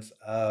prevalence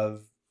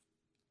of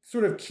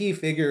sort of key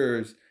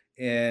figures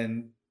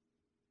in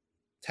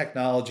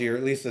technology, or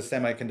at least the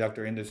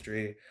semiconductor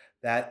industry,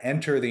 that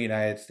enter the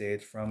United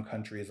States from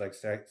countries like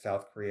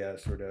South Korea,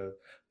 sort of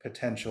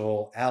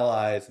potential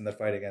allies in the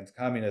fight against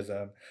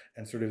communism,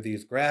 and sort of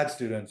these grad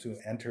students who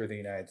enter the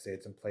United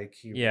States and play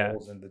key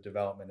roles in the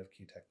development of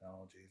key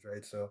technologies,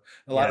 right? So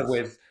in a lot of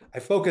ways, I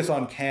focus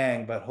on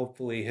Kang, but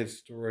hopefully his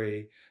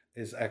story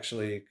is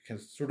actually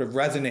sort of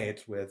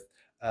resonates with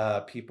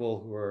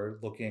people who are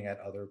looking at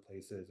other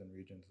places and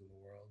regions of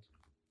the world.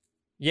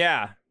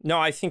 Yeah, no,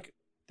 I think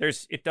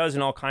it does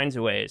in all kinds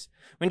of ways.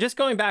 I mean, just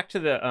going back to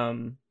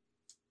the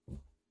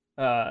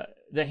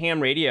ham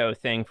radio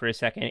thing for a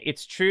second,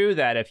 it's true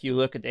that if you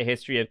look at the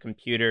history of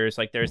computers,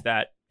 like there's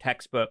that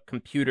textbook,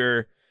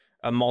 Computer,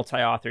 a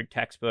multi-authored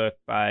textbook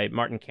by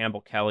Martin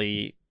Campbell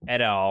Kelly et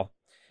al.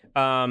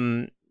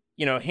 Ham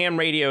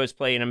radios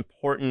play an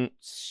important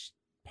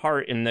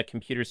part in the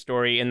computer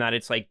story, in that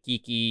it's like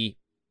geeky,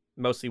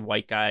 mostly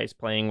white guys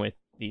playing with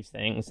these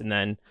things, and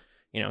then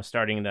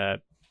starting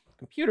the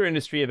computer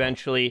industry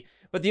eventually.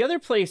 But the other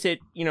place it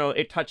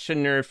touched a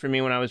nerve for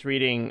me when I was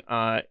reading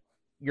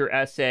your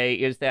essay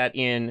is that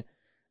in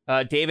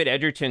David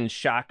Edgerton's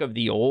Shock of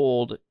the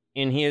Old,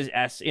 in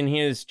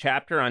his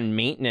chapter on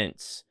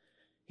maintenance,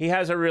 he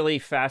has a really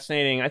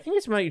fascinating, I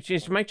think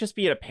it might just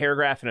be a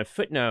paragraph and a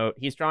footnote.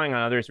 He's drawing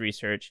on others'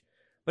 research,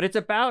 but it's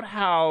about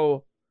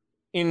how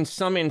in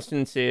some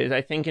instances,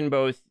 I think in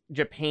both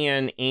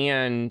Japan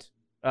and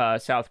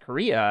South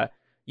Korea,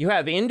 you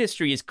have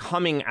industries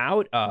coming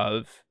out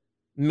of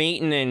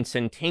maintenance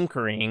and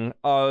tinkering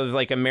of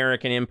like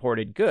American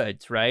imported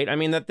goods, right? I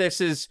mean, that this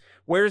is,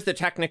 where's the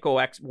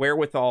technical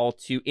wherewithal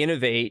to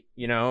innovate,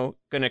 going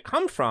to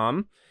come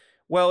from?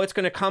 Well, it's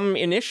going to come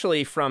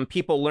initially from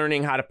people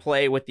learning how to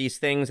play with these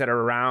things that are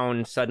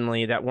around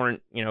suddenly that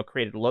weren't,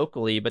 created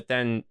locally, but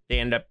then they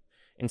end up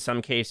in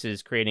some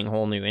cases creating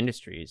whole new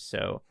industries.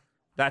 So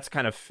that's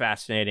kind of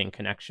fascinating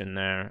connection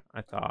there,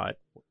 I thought.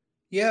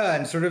 Yeah,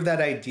 and sort of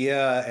that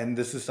idea, and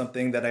this is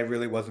something that I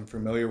really wasn't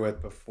familiar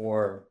with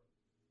before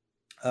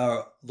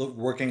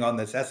working on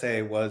this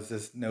essay, was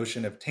this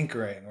notion of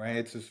tinkering,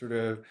 right? So sort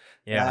of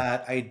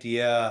that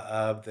idea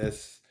of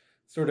this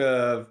sort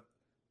of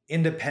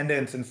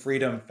independence and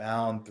freedom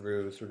found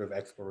through sort of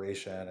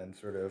exploration and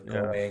sort of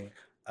going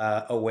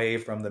away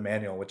from the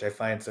manual, which I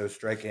find so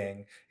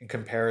striking in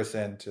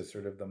comparison to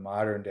sort of the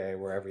modern day,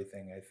 where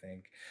everything, I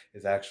think,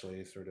 is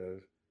actually sort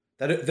of,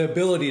 that the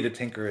ability to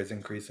tinker is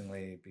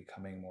increasingly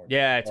becoming more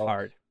difficult. It's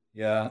hard.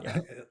 Yeah.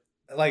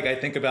 like I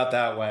think about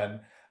that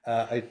when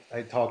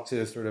I talk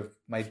to sort of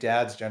my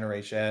dad's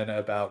generation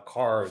about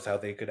cars, how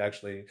they could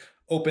actually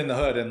open the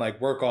hood and like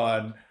work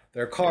on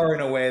their car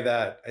in a way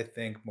that I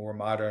think more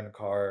modern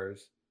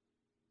cars,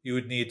 you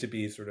would need to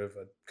be sort of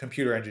a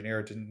computer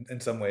engineer to, in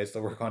some ways,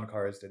 to work on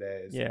cars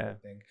today. So I Yeah.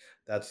 think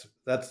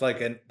that's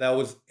like, and that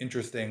was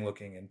interesting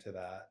looking into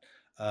that.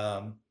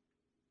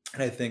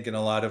 And I think in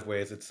a lot of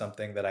ways, it's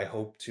something that I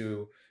hope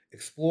to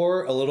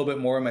explore a little bit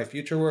more in my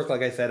future work.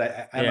 Like I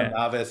said, I'm a Yeah.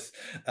 novice,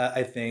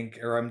 I think,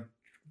 or I'm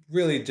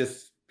really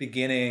just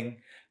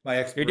beginning my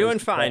You're exploration doing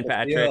of fine, the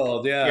Patrick.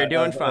 field, You're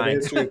doing of the fine.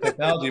 history of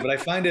technology. But I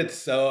find it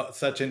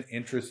such an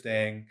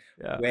interesting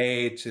Yeah.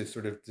 way to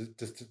sort of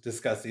just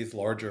discuss these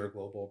larger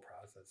global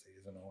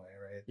processes in a way,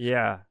 right?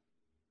 Yeah.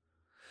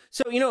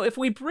 So, if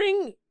we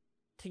bring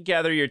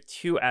together your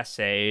two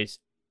essays,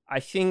 I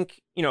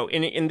think,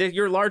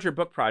 your larger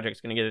book project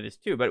is going to get at this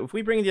too. But if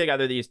we bring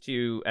together these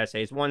two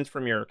essays, one's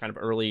from your kind of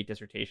early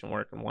dissertation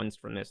work and one's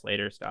from this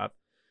later stuff.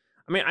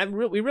 I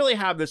mean, we really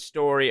have the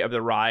story of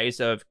the rise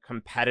of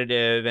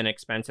competitive and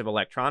expensive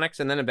electronics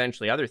and then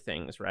eventually other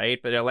things, right?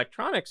 But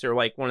electronics are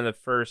like one of the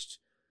first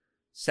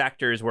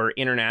sectors where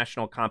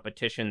international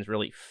competitions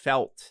really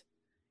felt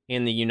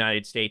in the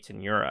United States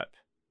and Europe,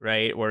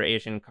 right? Where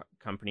Asian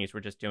companies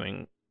were just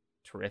doing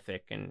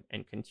terrific and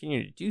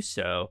continue to do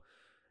so.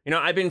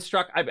 I've been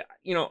struck.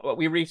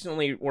 We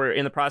recently were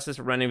in the process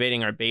of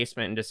renovating our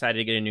basement and decided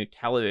to get a new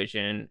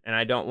television. And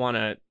I don't want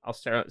to. I'll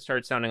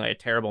start sounding like a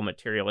terrible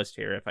materialist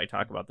here if I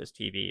talk about this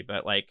TV.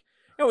 But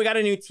we got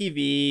a new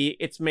TV.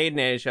 It's made in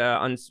Asia,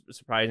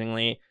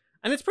 unsurprisingly,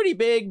 and it's pretty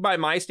big by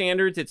my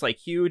standards. It's like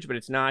huge, but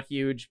it's not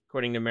huge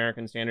according to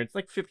American standards.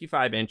 Like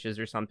 55 inches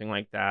or something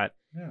like that.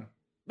 Yeah.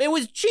 It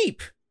was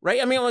cheap. Right.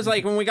 I mean, it was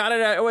like when we got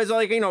it, it was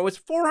like, it was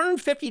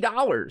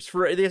 $450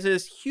 for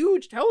this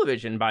huge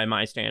television by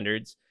my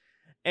standards.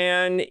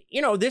 And,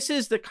 this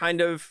is the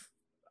kind of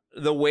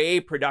the way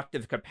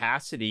productive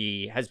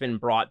capacity has been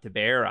brought to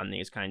bear on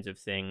these kinds of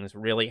things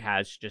really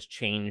has just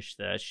changed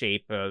the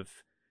shape of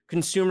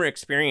consumer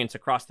experience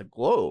across the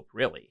globe,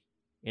 really,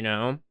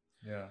 Yeah.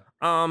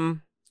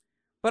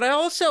 But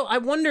I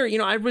wonder,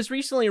 I was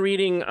recently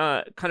reading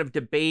kind of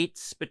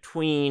debates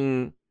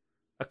between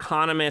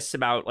economists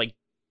about like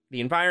the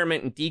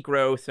environment and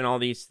degrowth and all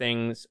these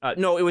things. It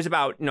was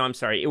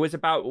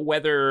about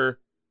whether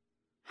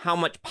how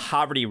much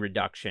poverty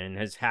reduction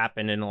has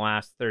happened in the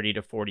last 30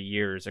 to 40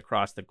 years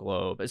across the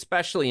globe,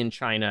 especially in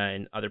China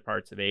and other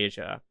parts of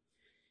Asia.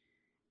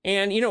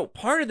 And,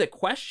 part of the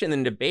question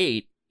and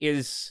debate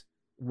is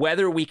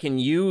whether we can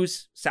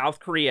use South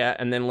Korea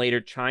and then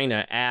later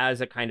China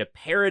as a kind of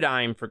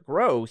paradigm for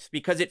growth,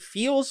 because it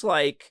feels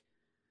like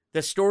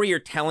the story you're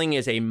telling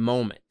is a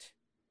moment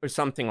or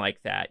something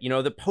like that.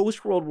 The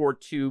post-World War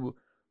II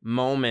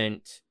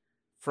moment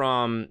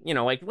from,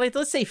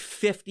 let's say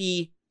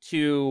 50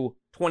 to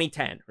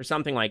 2010 or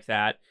something like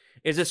that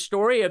is a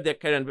story of the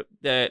kind of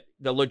the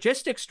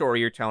logistics story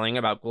you're telling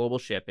about global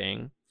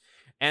shipping.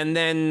 And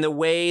then the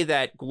way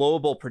that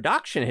global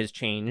production has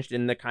changed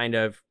in the kind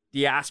of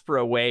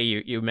diaspora way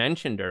you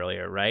mentioned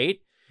earlier, right?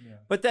 Yeah.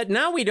 But that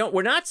now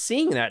we're not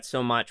seeing that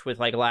so much with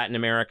like Latin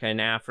America and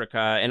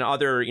Africa and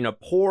other,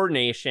 poor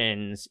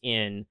nations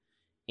in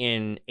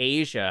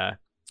Asia,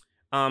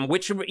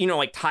 which,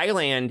 like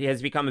Thailand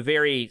has become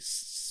very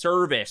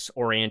service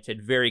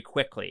oriented very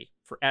quickly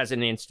as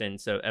an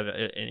instance of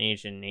an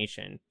Asian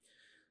nation.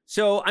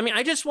 So, I mean,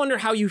 I just wonder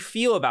how you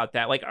feel about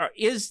that. Like,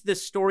 is the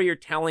story you're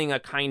telling a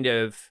kind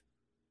of,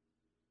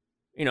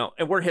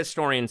 and we're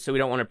historians, so we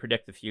don't want to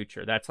predict the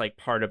future. That's like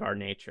part of our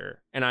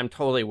nature. And I'm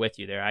totally with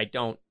you there. I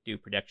don't do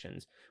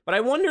predictions. But I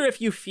wonder if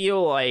you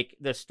feel like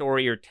the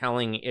story you're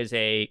telling is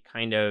a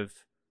kind of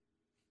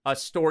a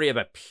story of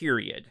a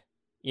period,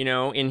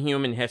 in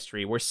human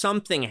history where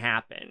something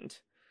happened.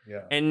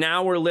 Yeah. And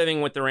now we're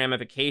living with the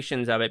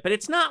ramifications of it. But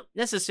it's not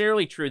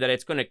necessarily true that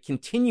it's going to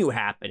continue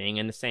happening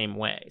in the same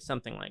way,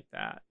 something like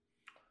that.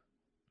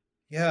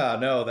 Yeah,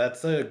 no,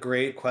 that's a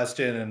great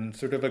question and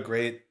sort of a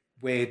great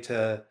way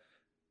to,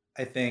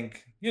 I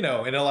think, in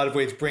a lot of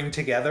ways bring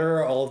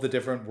together all of the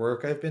different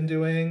work I've been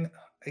doing.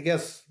 I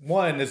guess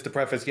one is to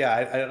preface,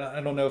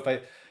 I don't know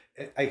if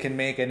I can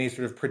make any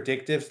sort of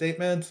predictive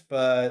statements,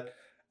 but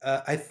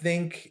I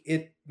think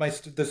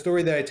the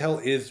story that I tell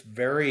is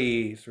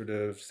very sort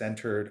of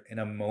centered in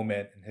a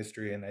moment in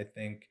history. And I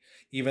think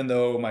even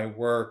though my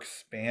work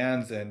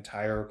spans the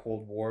entire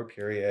Cold War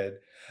period,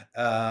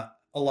 a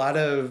lot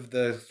of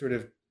the sort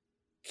of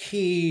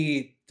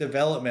key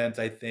developments,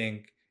 I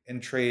think,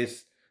 and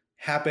trace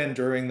happened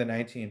during the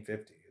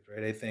 1950s,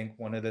 right? I think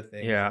one of the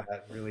things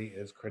that really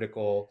is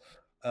critical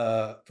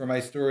for my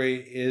story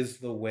is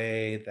the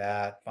way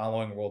that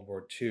following World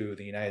War II,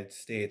 the United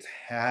States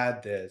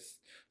had this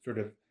sort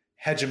of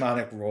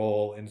hegemonic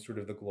role in sort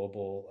of the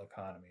global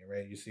economy,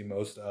 right? You see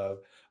most of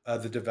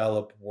the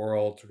developed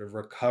world sort of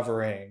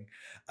recovering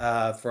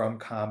from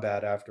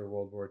combat after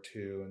World War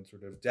II and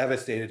sort of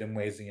devastated in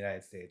ways the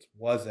United States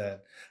wasn't,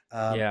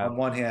 on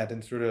one hand,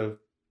 and sort of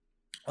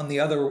on the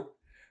other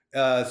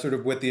sort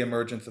of with the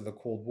emergence of the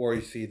Cold War,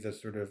 you see the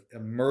sort of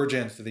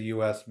emergence of the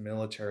U.S.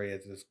 military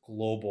as this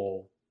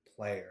global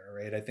player,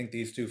 right? I think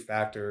these two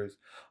factors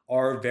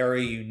are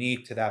very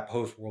unique to that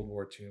post-World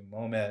War II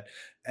moment.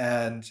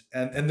 And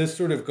this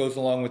sort of goes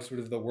along with sort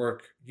of the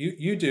work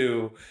you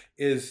do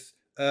is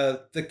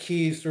the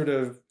key sort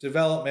of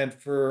development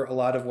for a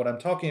lot of what I'm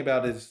talking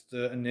about is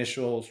the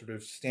initial sort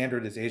of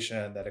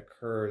standardization that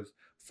occurs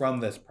from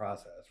this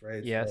process,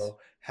 right? Yes. So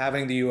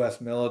having the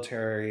US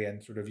military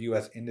and sort of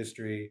US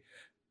industry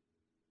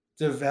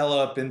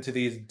develop into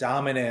these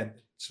dominant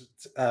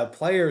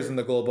players in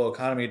the global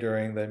economy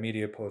during the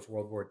immediate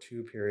post-World War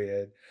II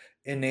period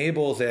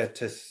enables it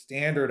to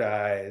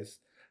standardize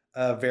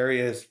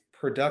various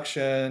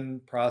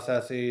production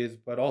processes,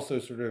 but also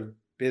sort of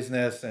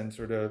business and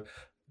sort of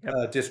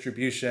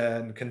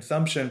distribution,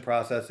 consumption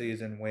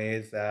processes in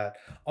ways that,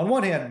 on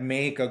one hand,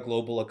 make a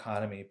global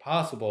economy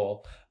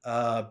possible,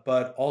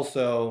 but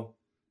also,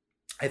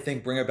 I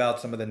think, bring about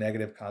some of the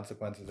negative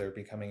consequences that are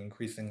becoming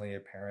increasingly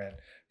apparent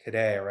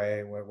today,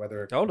 right?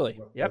 Whether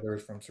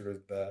it's from sort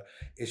of the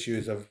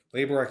issues of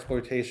labor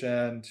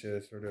exploitation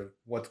to sort of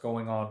what's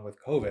going on with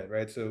COVID,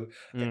 right? So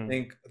I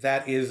think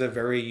that is a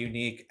very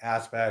unique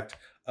aspect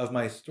of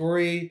my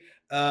story.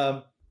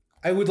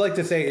 I would like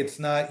to say it's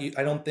not,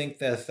 I don't think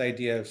this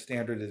idea of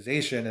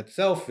standardization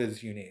itself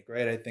is unique,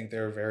 right? I think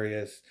there are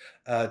various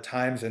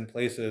times and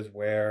places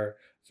where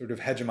sort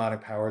of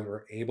hegemonic powers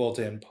were able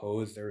to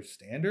impose their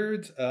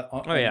standards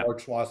on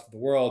large swaths of the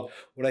world.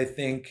 What I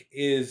think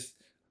is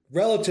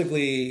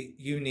relatively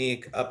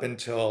unique up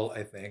until,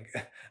 I think,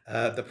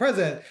 the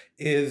present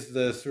is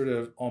the sort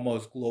of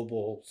almost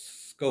global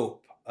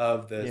scope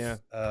of this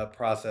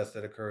process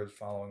that occurs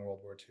following World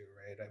War II,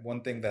 right?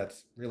 One thing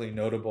that's really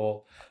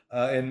notable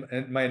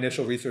in my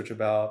initial research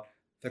about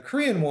the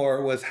Korean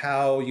War was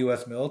how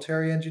US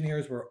military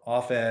engineers were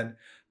often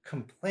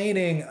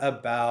complaining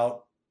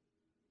about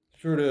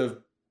sort of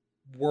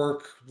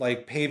work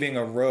like paving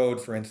a road,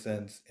 for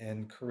instance,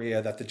 in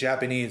Korea that the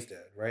Japanese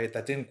did, right?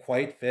 That didn't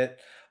quite fit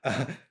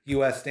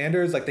US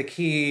standards. Like the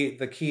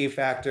key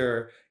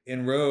factor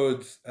in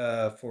roads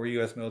for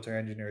US military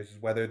engineers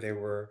is whether they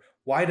were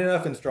wide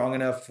enough and strong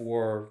enough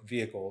for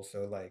vehicles,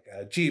 so like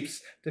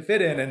Jeeps to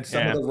fit in. And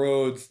some of the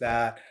roads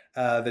that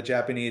the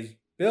Japanese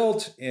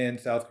built in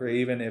South Korea,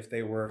 even if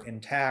they were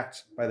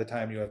intact by the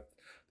time the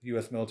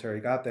U.S. military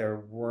got there,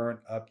 weren't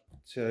up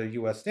to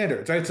U.S.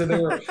 standards, right? So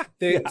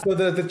so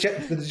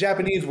the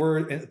Japanese were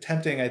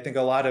attempting, I think,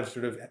 a lot of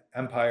sort of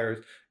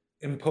empires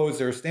impose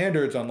their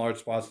standards on large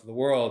swaths of the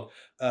world.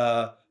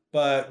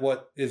 But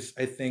what is,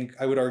 I think,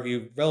 I would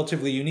argue,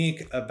 relatively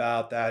unique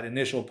about that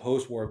initial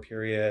post-war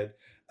period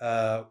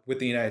with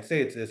the United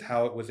States is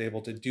how it was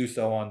able to do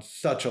so on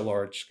such a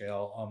large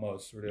scale,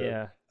 almost sort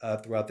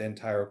of throughout the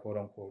entire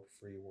quote-unquote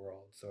free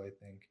world. So I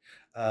think,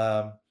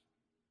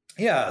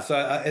 so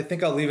I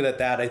think I'll leave it at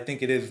that. I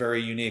think it is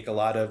very unique. A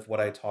lot of what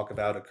I talk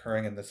about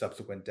occurring in the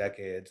subsequent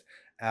decades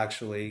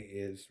actually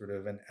is sort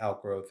of an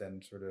outgrowth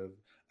and sort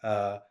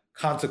of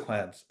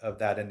consequence of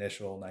that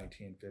initial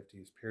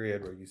 1950s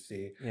period where you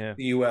see the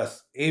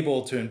U.S.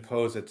 able to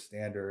impose its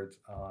standards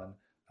on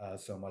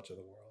so much of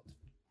the world.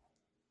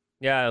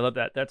 Yeah, I love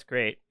that. That's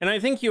great. And I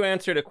think you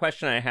answered a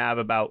question I have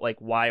about like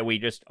why we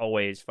just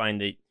always find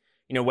that,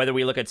 you know, whether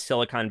we look at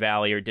Silicon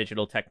Valley or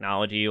digital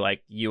technology,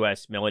 like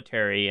U.S.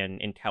 military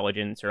and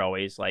intelligence are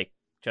always like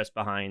just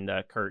behind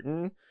the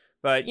curtain.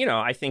 But, you know,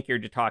 I think you're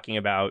talking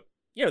about,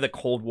 you know, the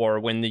Cold War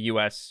when the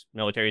U.S.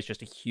 military is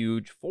just a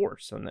huge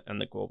force on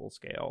the global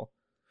scale.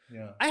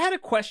 Yeah. I had a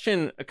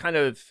question, a kind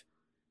of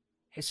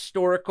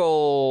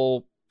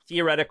historical,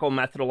 theoretical,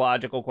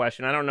 methodological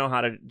question. I don't know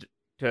how to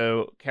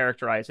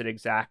characterize it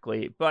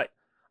exactly, but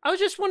I was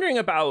just wondering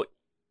about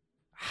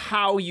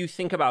how you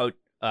think about,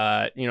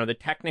 you know, the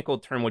technical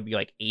term would be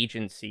like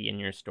agency in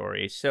your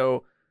story.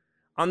 So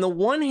on the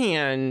one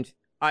hand,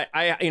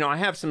 I you know, I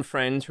have some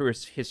friends who are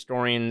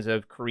historians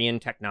of Korean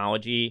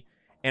technology,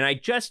 and I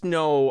just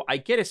know, I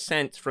get a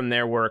sense from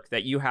their work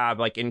that you have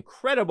like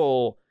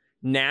incredible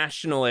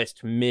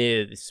nationalist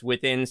myths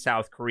within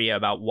South Korea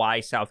about why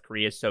South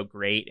Korea is so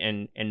great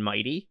and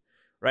mighty.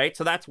 Right.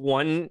 So that's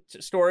one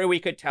story we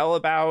could tell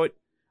about,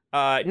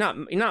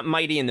 not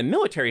mighty in the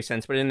military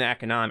sense, but in the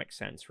economic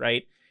sense.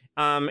 Right.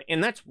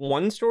 And that's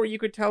one story you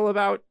could tell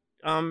about,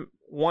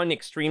 one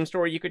extreme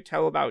story you could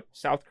tell about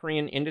South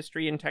Korean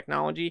industry and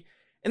technology.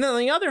 And then on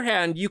the other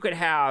hand, you could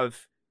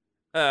have,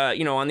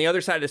 you know, on the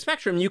other side of the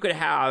spectrum, you could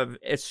have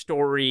a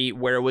story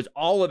where it was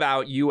all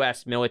about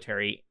U.S.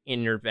 military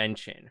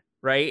intervention.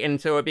 Right.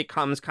 And so it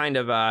becomes kind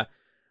of a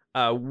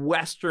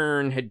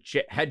Western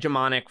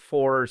hegemonic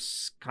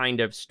force kind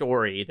of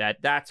story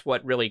that's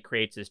what really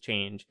creates this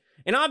change.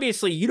 And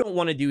obviously you don't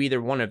want to do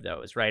either one of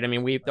those, right? I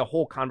mean, the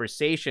whole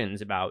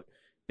conversation's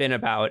been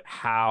about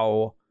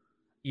how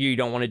you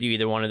don't want to do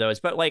either one of those,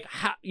 but like,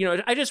 how, you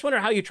know, I just wonder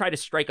how you try to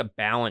strike a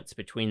balance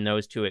between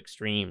those two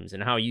extremes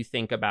and how you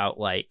think about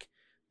like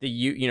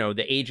you know,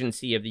 the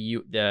agency of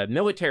the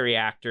military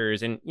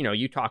actors. And, you know,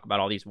 you talk about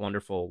all these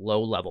wonderful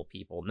low level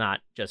people,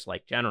 not just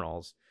like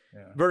generals.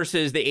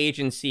 versus the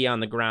agency on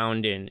the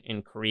ground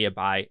in Korea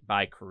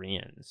by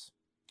Koreans?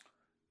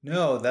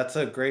 No, that's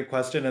a great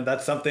question. And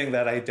that's something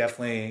that I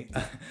definitely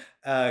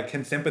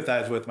can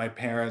sympathize with. My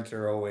parents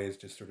are always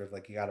just sort of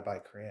like, you got to buy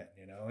Korean,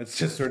 It's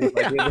just sort of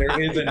like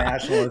there is a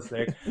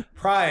nationalistic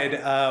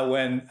pride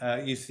when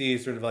you see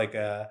sort of like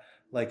an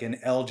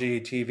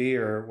LG TV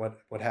or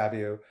what have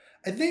you.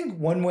 I think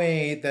one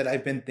way that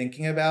I've been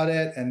thinking about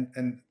it,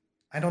 and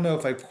I don't know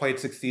if I've quite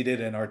succeeded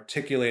in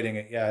articulating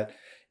it yet,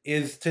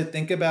 is to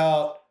think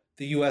about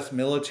the U.S.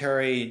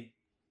 military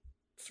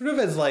sort of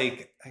as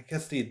like, I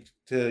guess to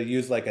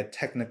use like a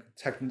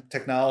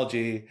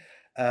technology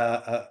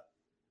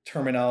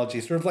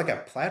terminology, sort of like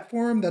a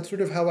platform. That's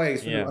sort of how I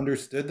sort of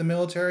understood the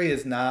military,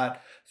 is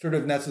not sort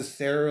of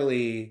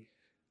necessarily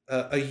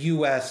a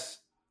U.S.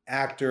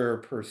 actor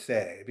per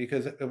se,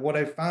 because what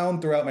I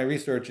found throughout my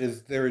research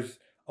is there's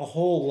a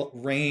whole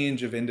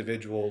range of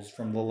individuals,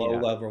 from the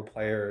low-level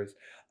players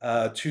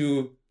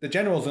to the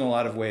generals in a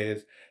lot of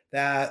ways,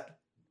 that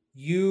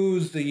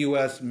use the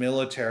U.S.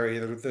 military,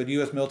 the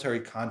U.S.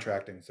 military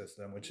contracting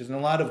system, which is in a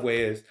lot of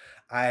ways,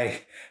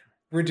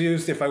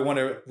 if I want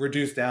to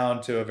reduce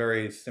down to a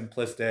very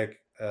simplistic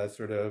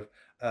sort of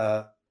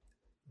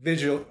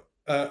visual,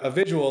 a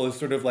visual is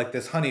sort of like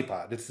this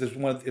honeypot.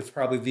 It's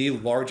probably the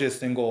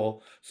largest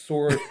single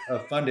source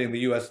of funding, the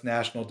U.S.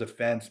 national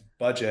defense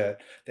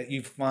budget, that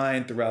you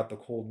find throughout the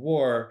Cold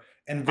War.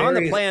 And on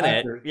the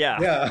planet,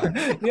 yeah,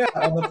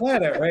 on the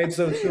planet, right?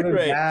 So sort of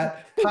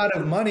that pot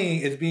of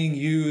money is being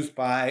used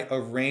by a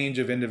range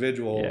of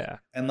individuals. Yeah.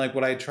 And like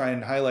what I try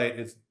and highlight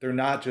is they're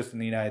not just in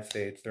the United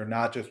States, they're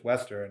not just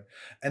Western.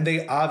 And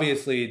they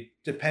obviously,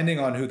 depending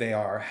on who they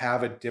are,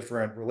 have a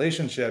different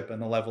relationship and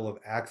the level of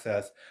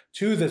access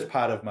to this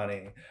pot of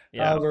money.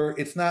 Yeah. However,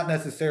 it's not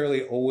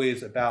necessarily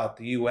always about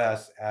the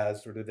US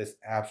as sort of this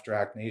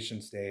abstract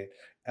nation state.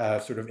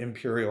 Sort of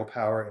imperial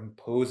power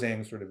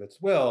imposing sort of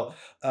its will,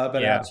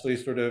 but actually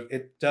sort of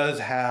it does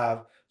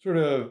have sort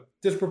of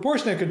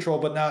disproportionate control,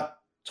 but not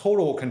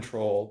total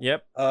control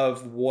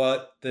of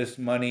what this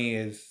money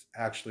is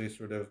actually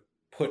sort of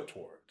put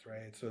towards,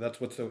 right? So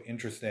that's what's so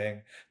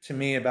interesting to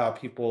me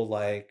about people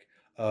like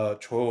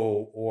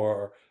Cho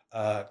or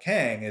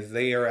Kang, is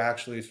they are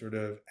actually sort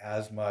of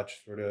as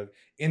much sort of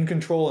in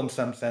control in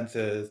some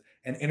senses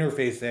and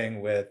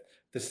interfacing with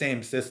the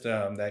same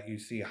system that you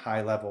see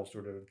high-level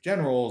sort of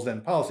generals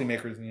and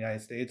policymakers in the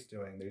United States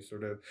doing.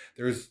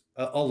 There's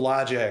a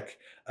logic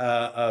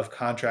of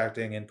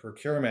contracting and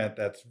procurement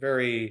that's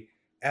very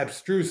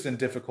abstruse and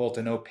difficult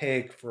and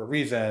opaque for a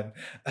reason,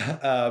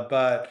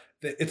 but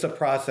it's a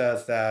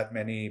process that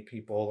many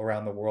people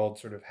around the world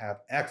sort of have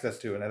access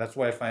to, and that's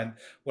why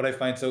what I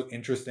find so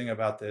interesting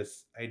about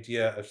this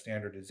idea of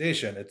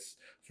standardization. It's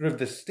sort of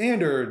the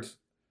standards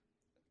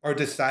are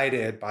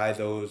decided by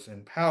those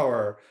in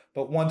power,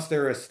 but once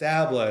they're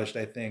established,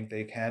 I think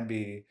they can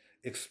be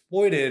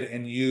exploited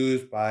and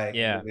used by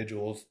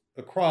individuals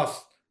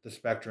across the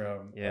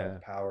spectrum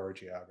of power,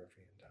 geography,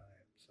 and time.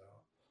 So,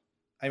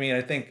 I mean, I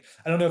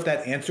don't know if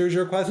that answers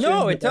your question.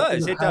 No, it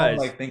does. It does.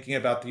 Like thinking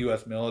about the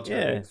U.S.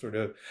 military sort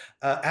of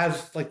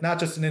as like not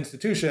just an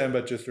institution,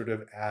 but just sort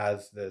of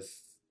as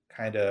this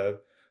kind of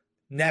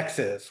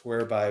nexus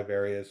whereby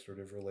various sort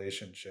of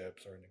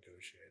relationships are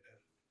negotiated.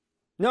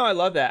 No, I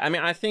love that. I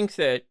mean, I think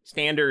that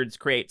standards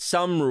create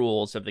some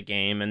rules of the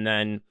game, and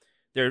then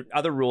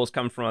other rules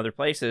come from other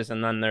places,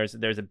 and then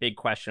there's a big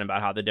question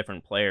about how the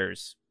different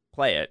players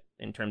play it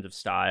in terms of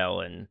style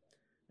and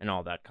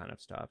all that kind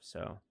of stuff.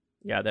 So,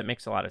 yeah, that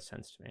makes a lot of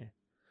sense to me.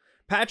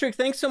 Patrick,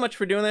 thanks so much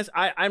for doing this.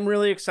 I'm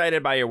really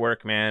excited by your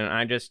work, man.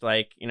 I just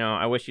I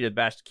wish you the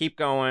best. Keep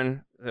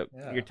going.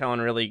 You're telling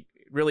really,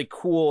 really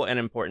cool and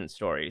important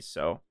stories.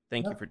 So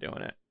thank you for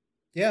doing it.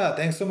 Yeah,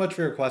 thanks so much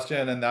for your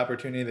question and the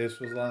opportunity. This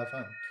was a lot of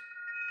fun.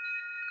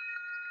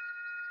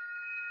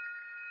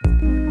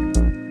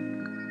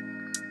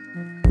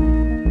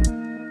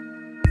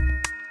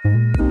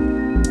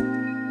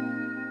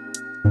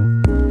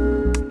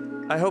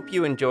 I hope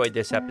you enjoyed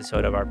this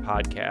episode of our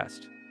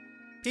podcast.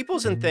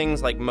 Peoples and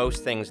things, like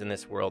most things in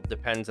this world,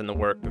 depends on the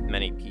work of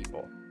many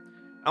people.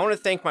 I want to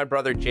thank my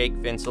brother Jake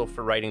Vinsel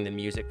for writing the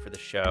music for the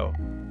show.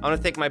 I want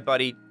to thank my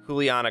buddy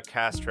Juliana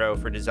Castro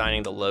for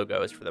designing the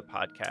logos for the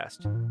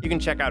podcast. You can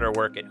check out her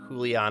work at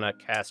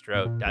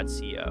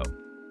julianacastro.co.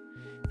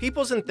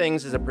 Peoples and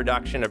Things is a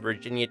production of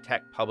Virginia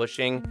Tech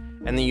Publishing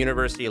and the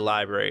University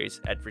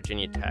Libraries at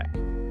Virginia Tech.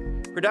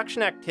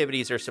 Production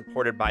activities are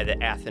supported by the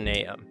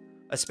Athenaeum,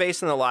 a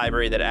space in the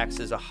library that acts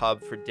as a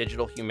hub for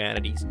digital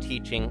humanities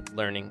teaching,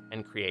 learning,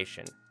 and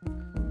creation.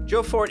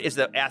 Joe Fort is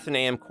the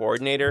Athenaeum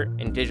coordinator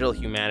and digital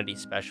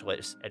humanities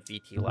specialist at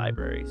VT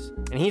Libraries,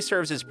 and he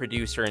serves as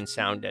producer and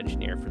sound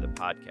engineer for the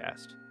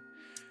podcast.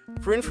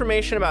 For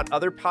information about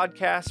other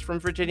podcasts from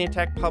Virginia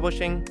Tech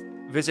Publishing,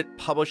 visit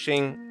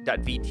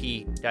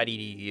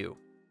publishing.vt.edu.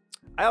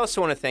 I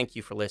also want to thank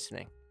you for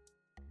listening.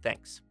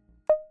 Thanks.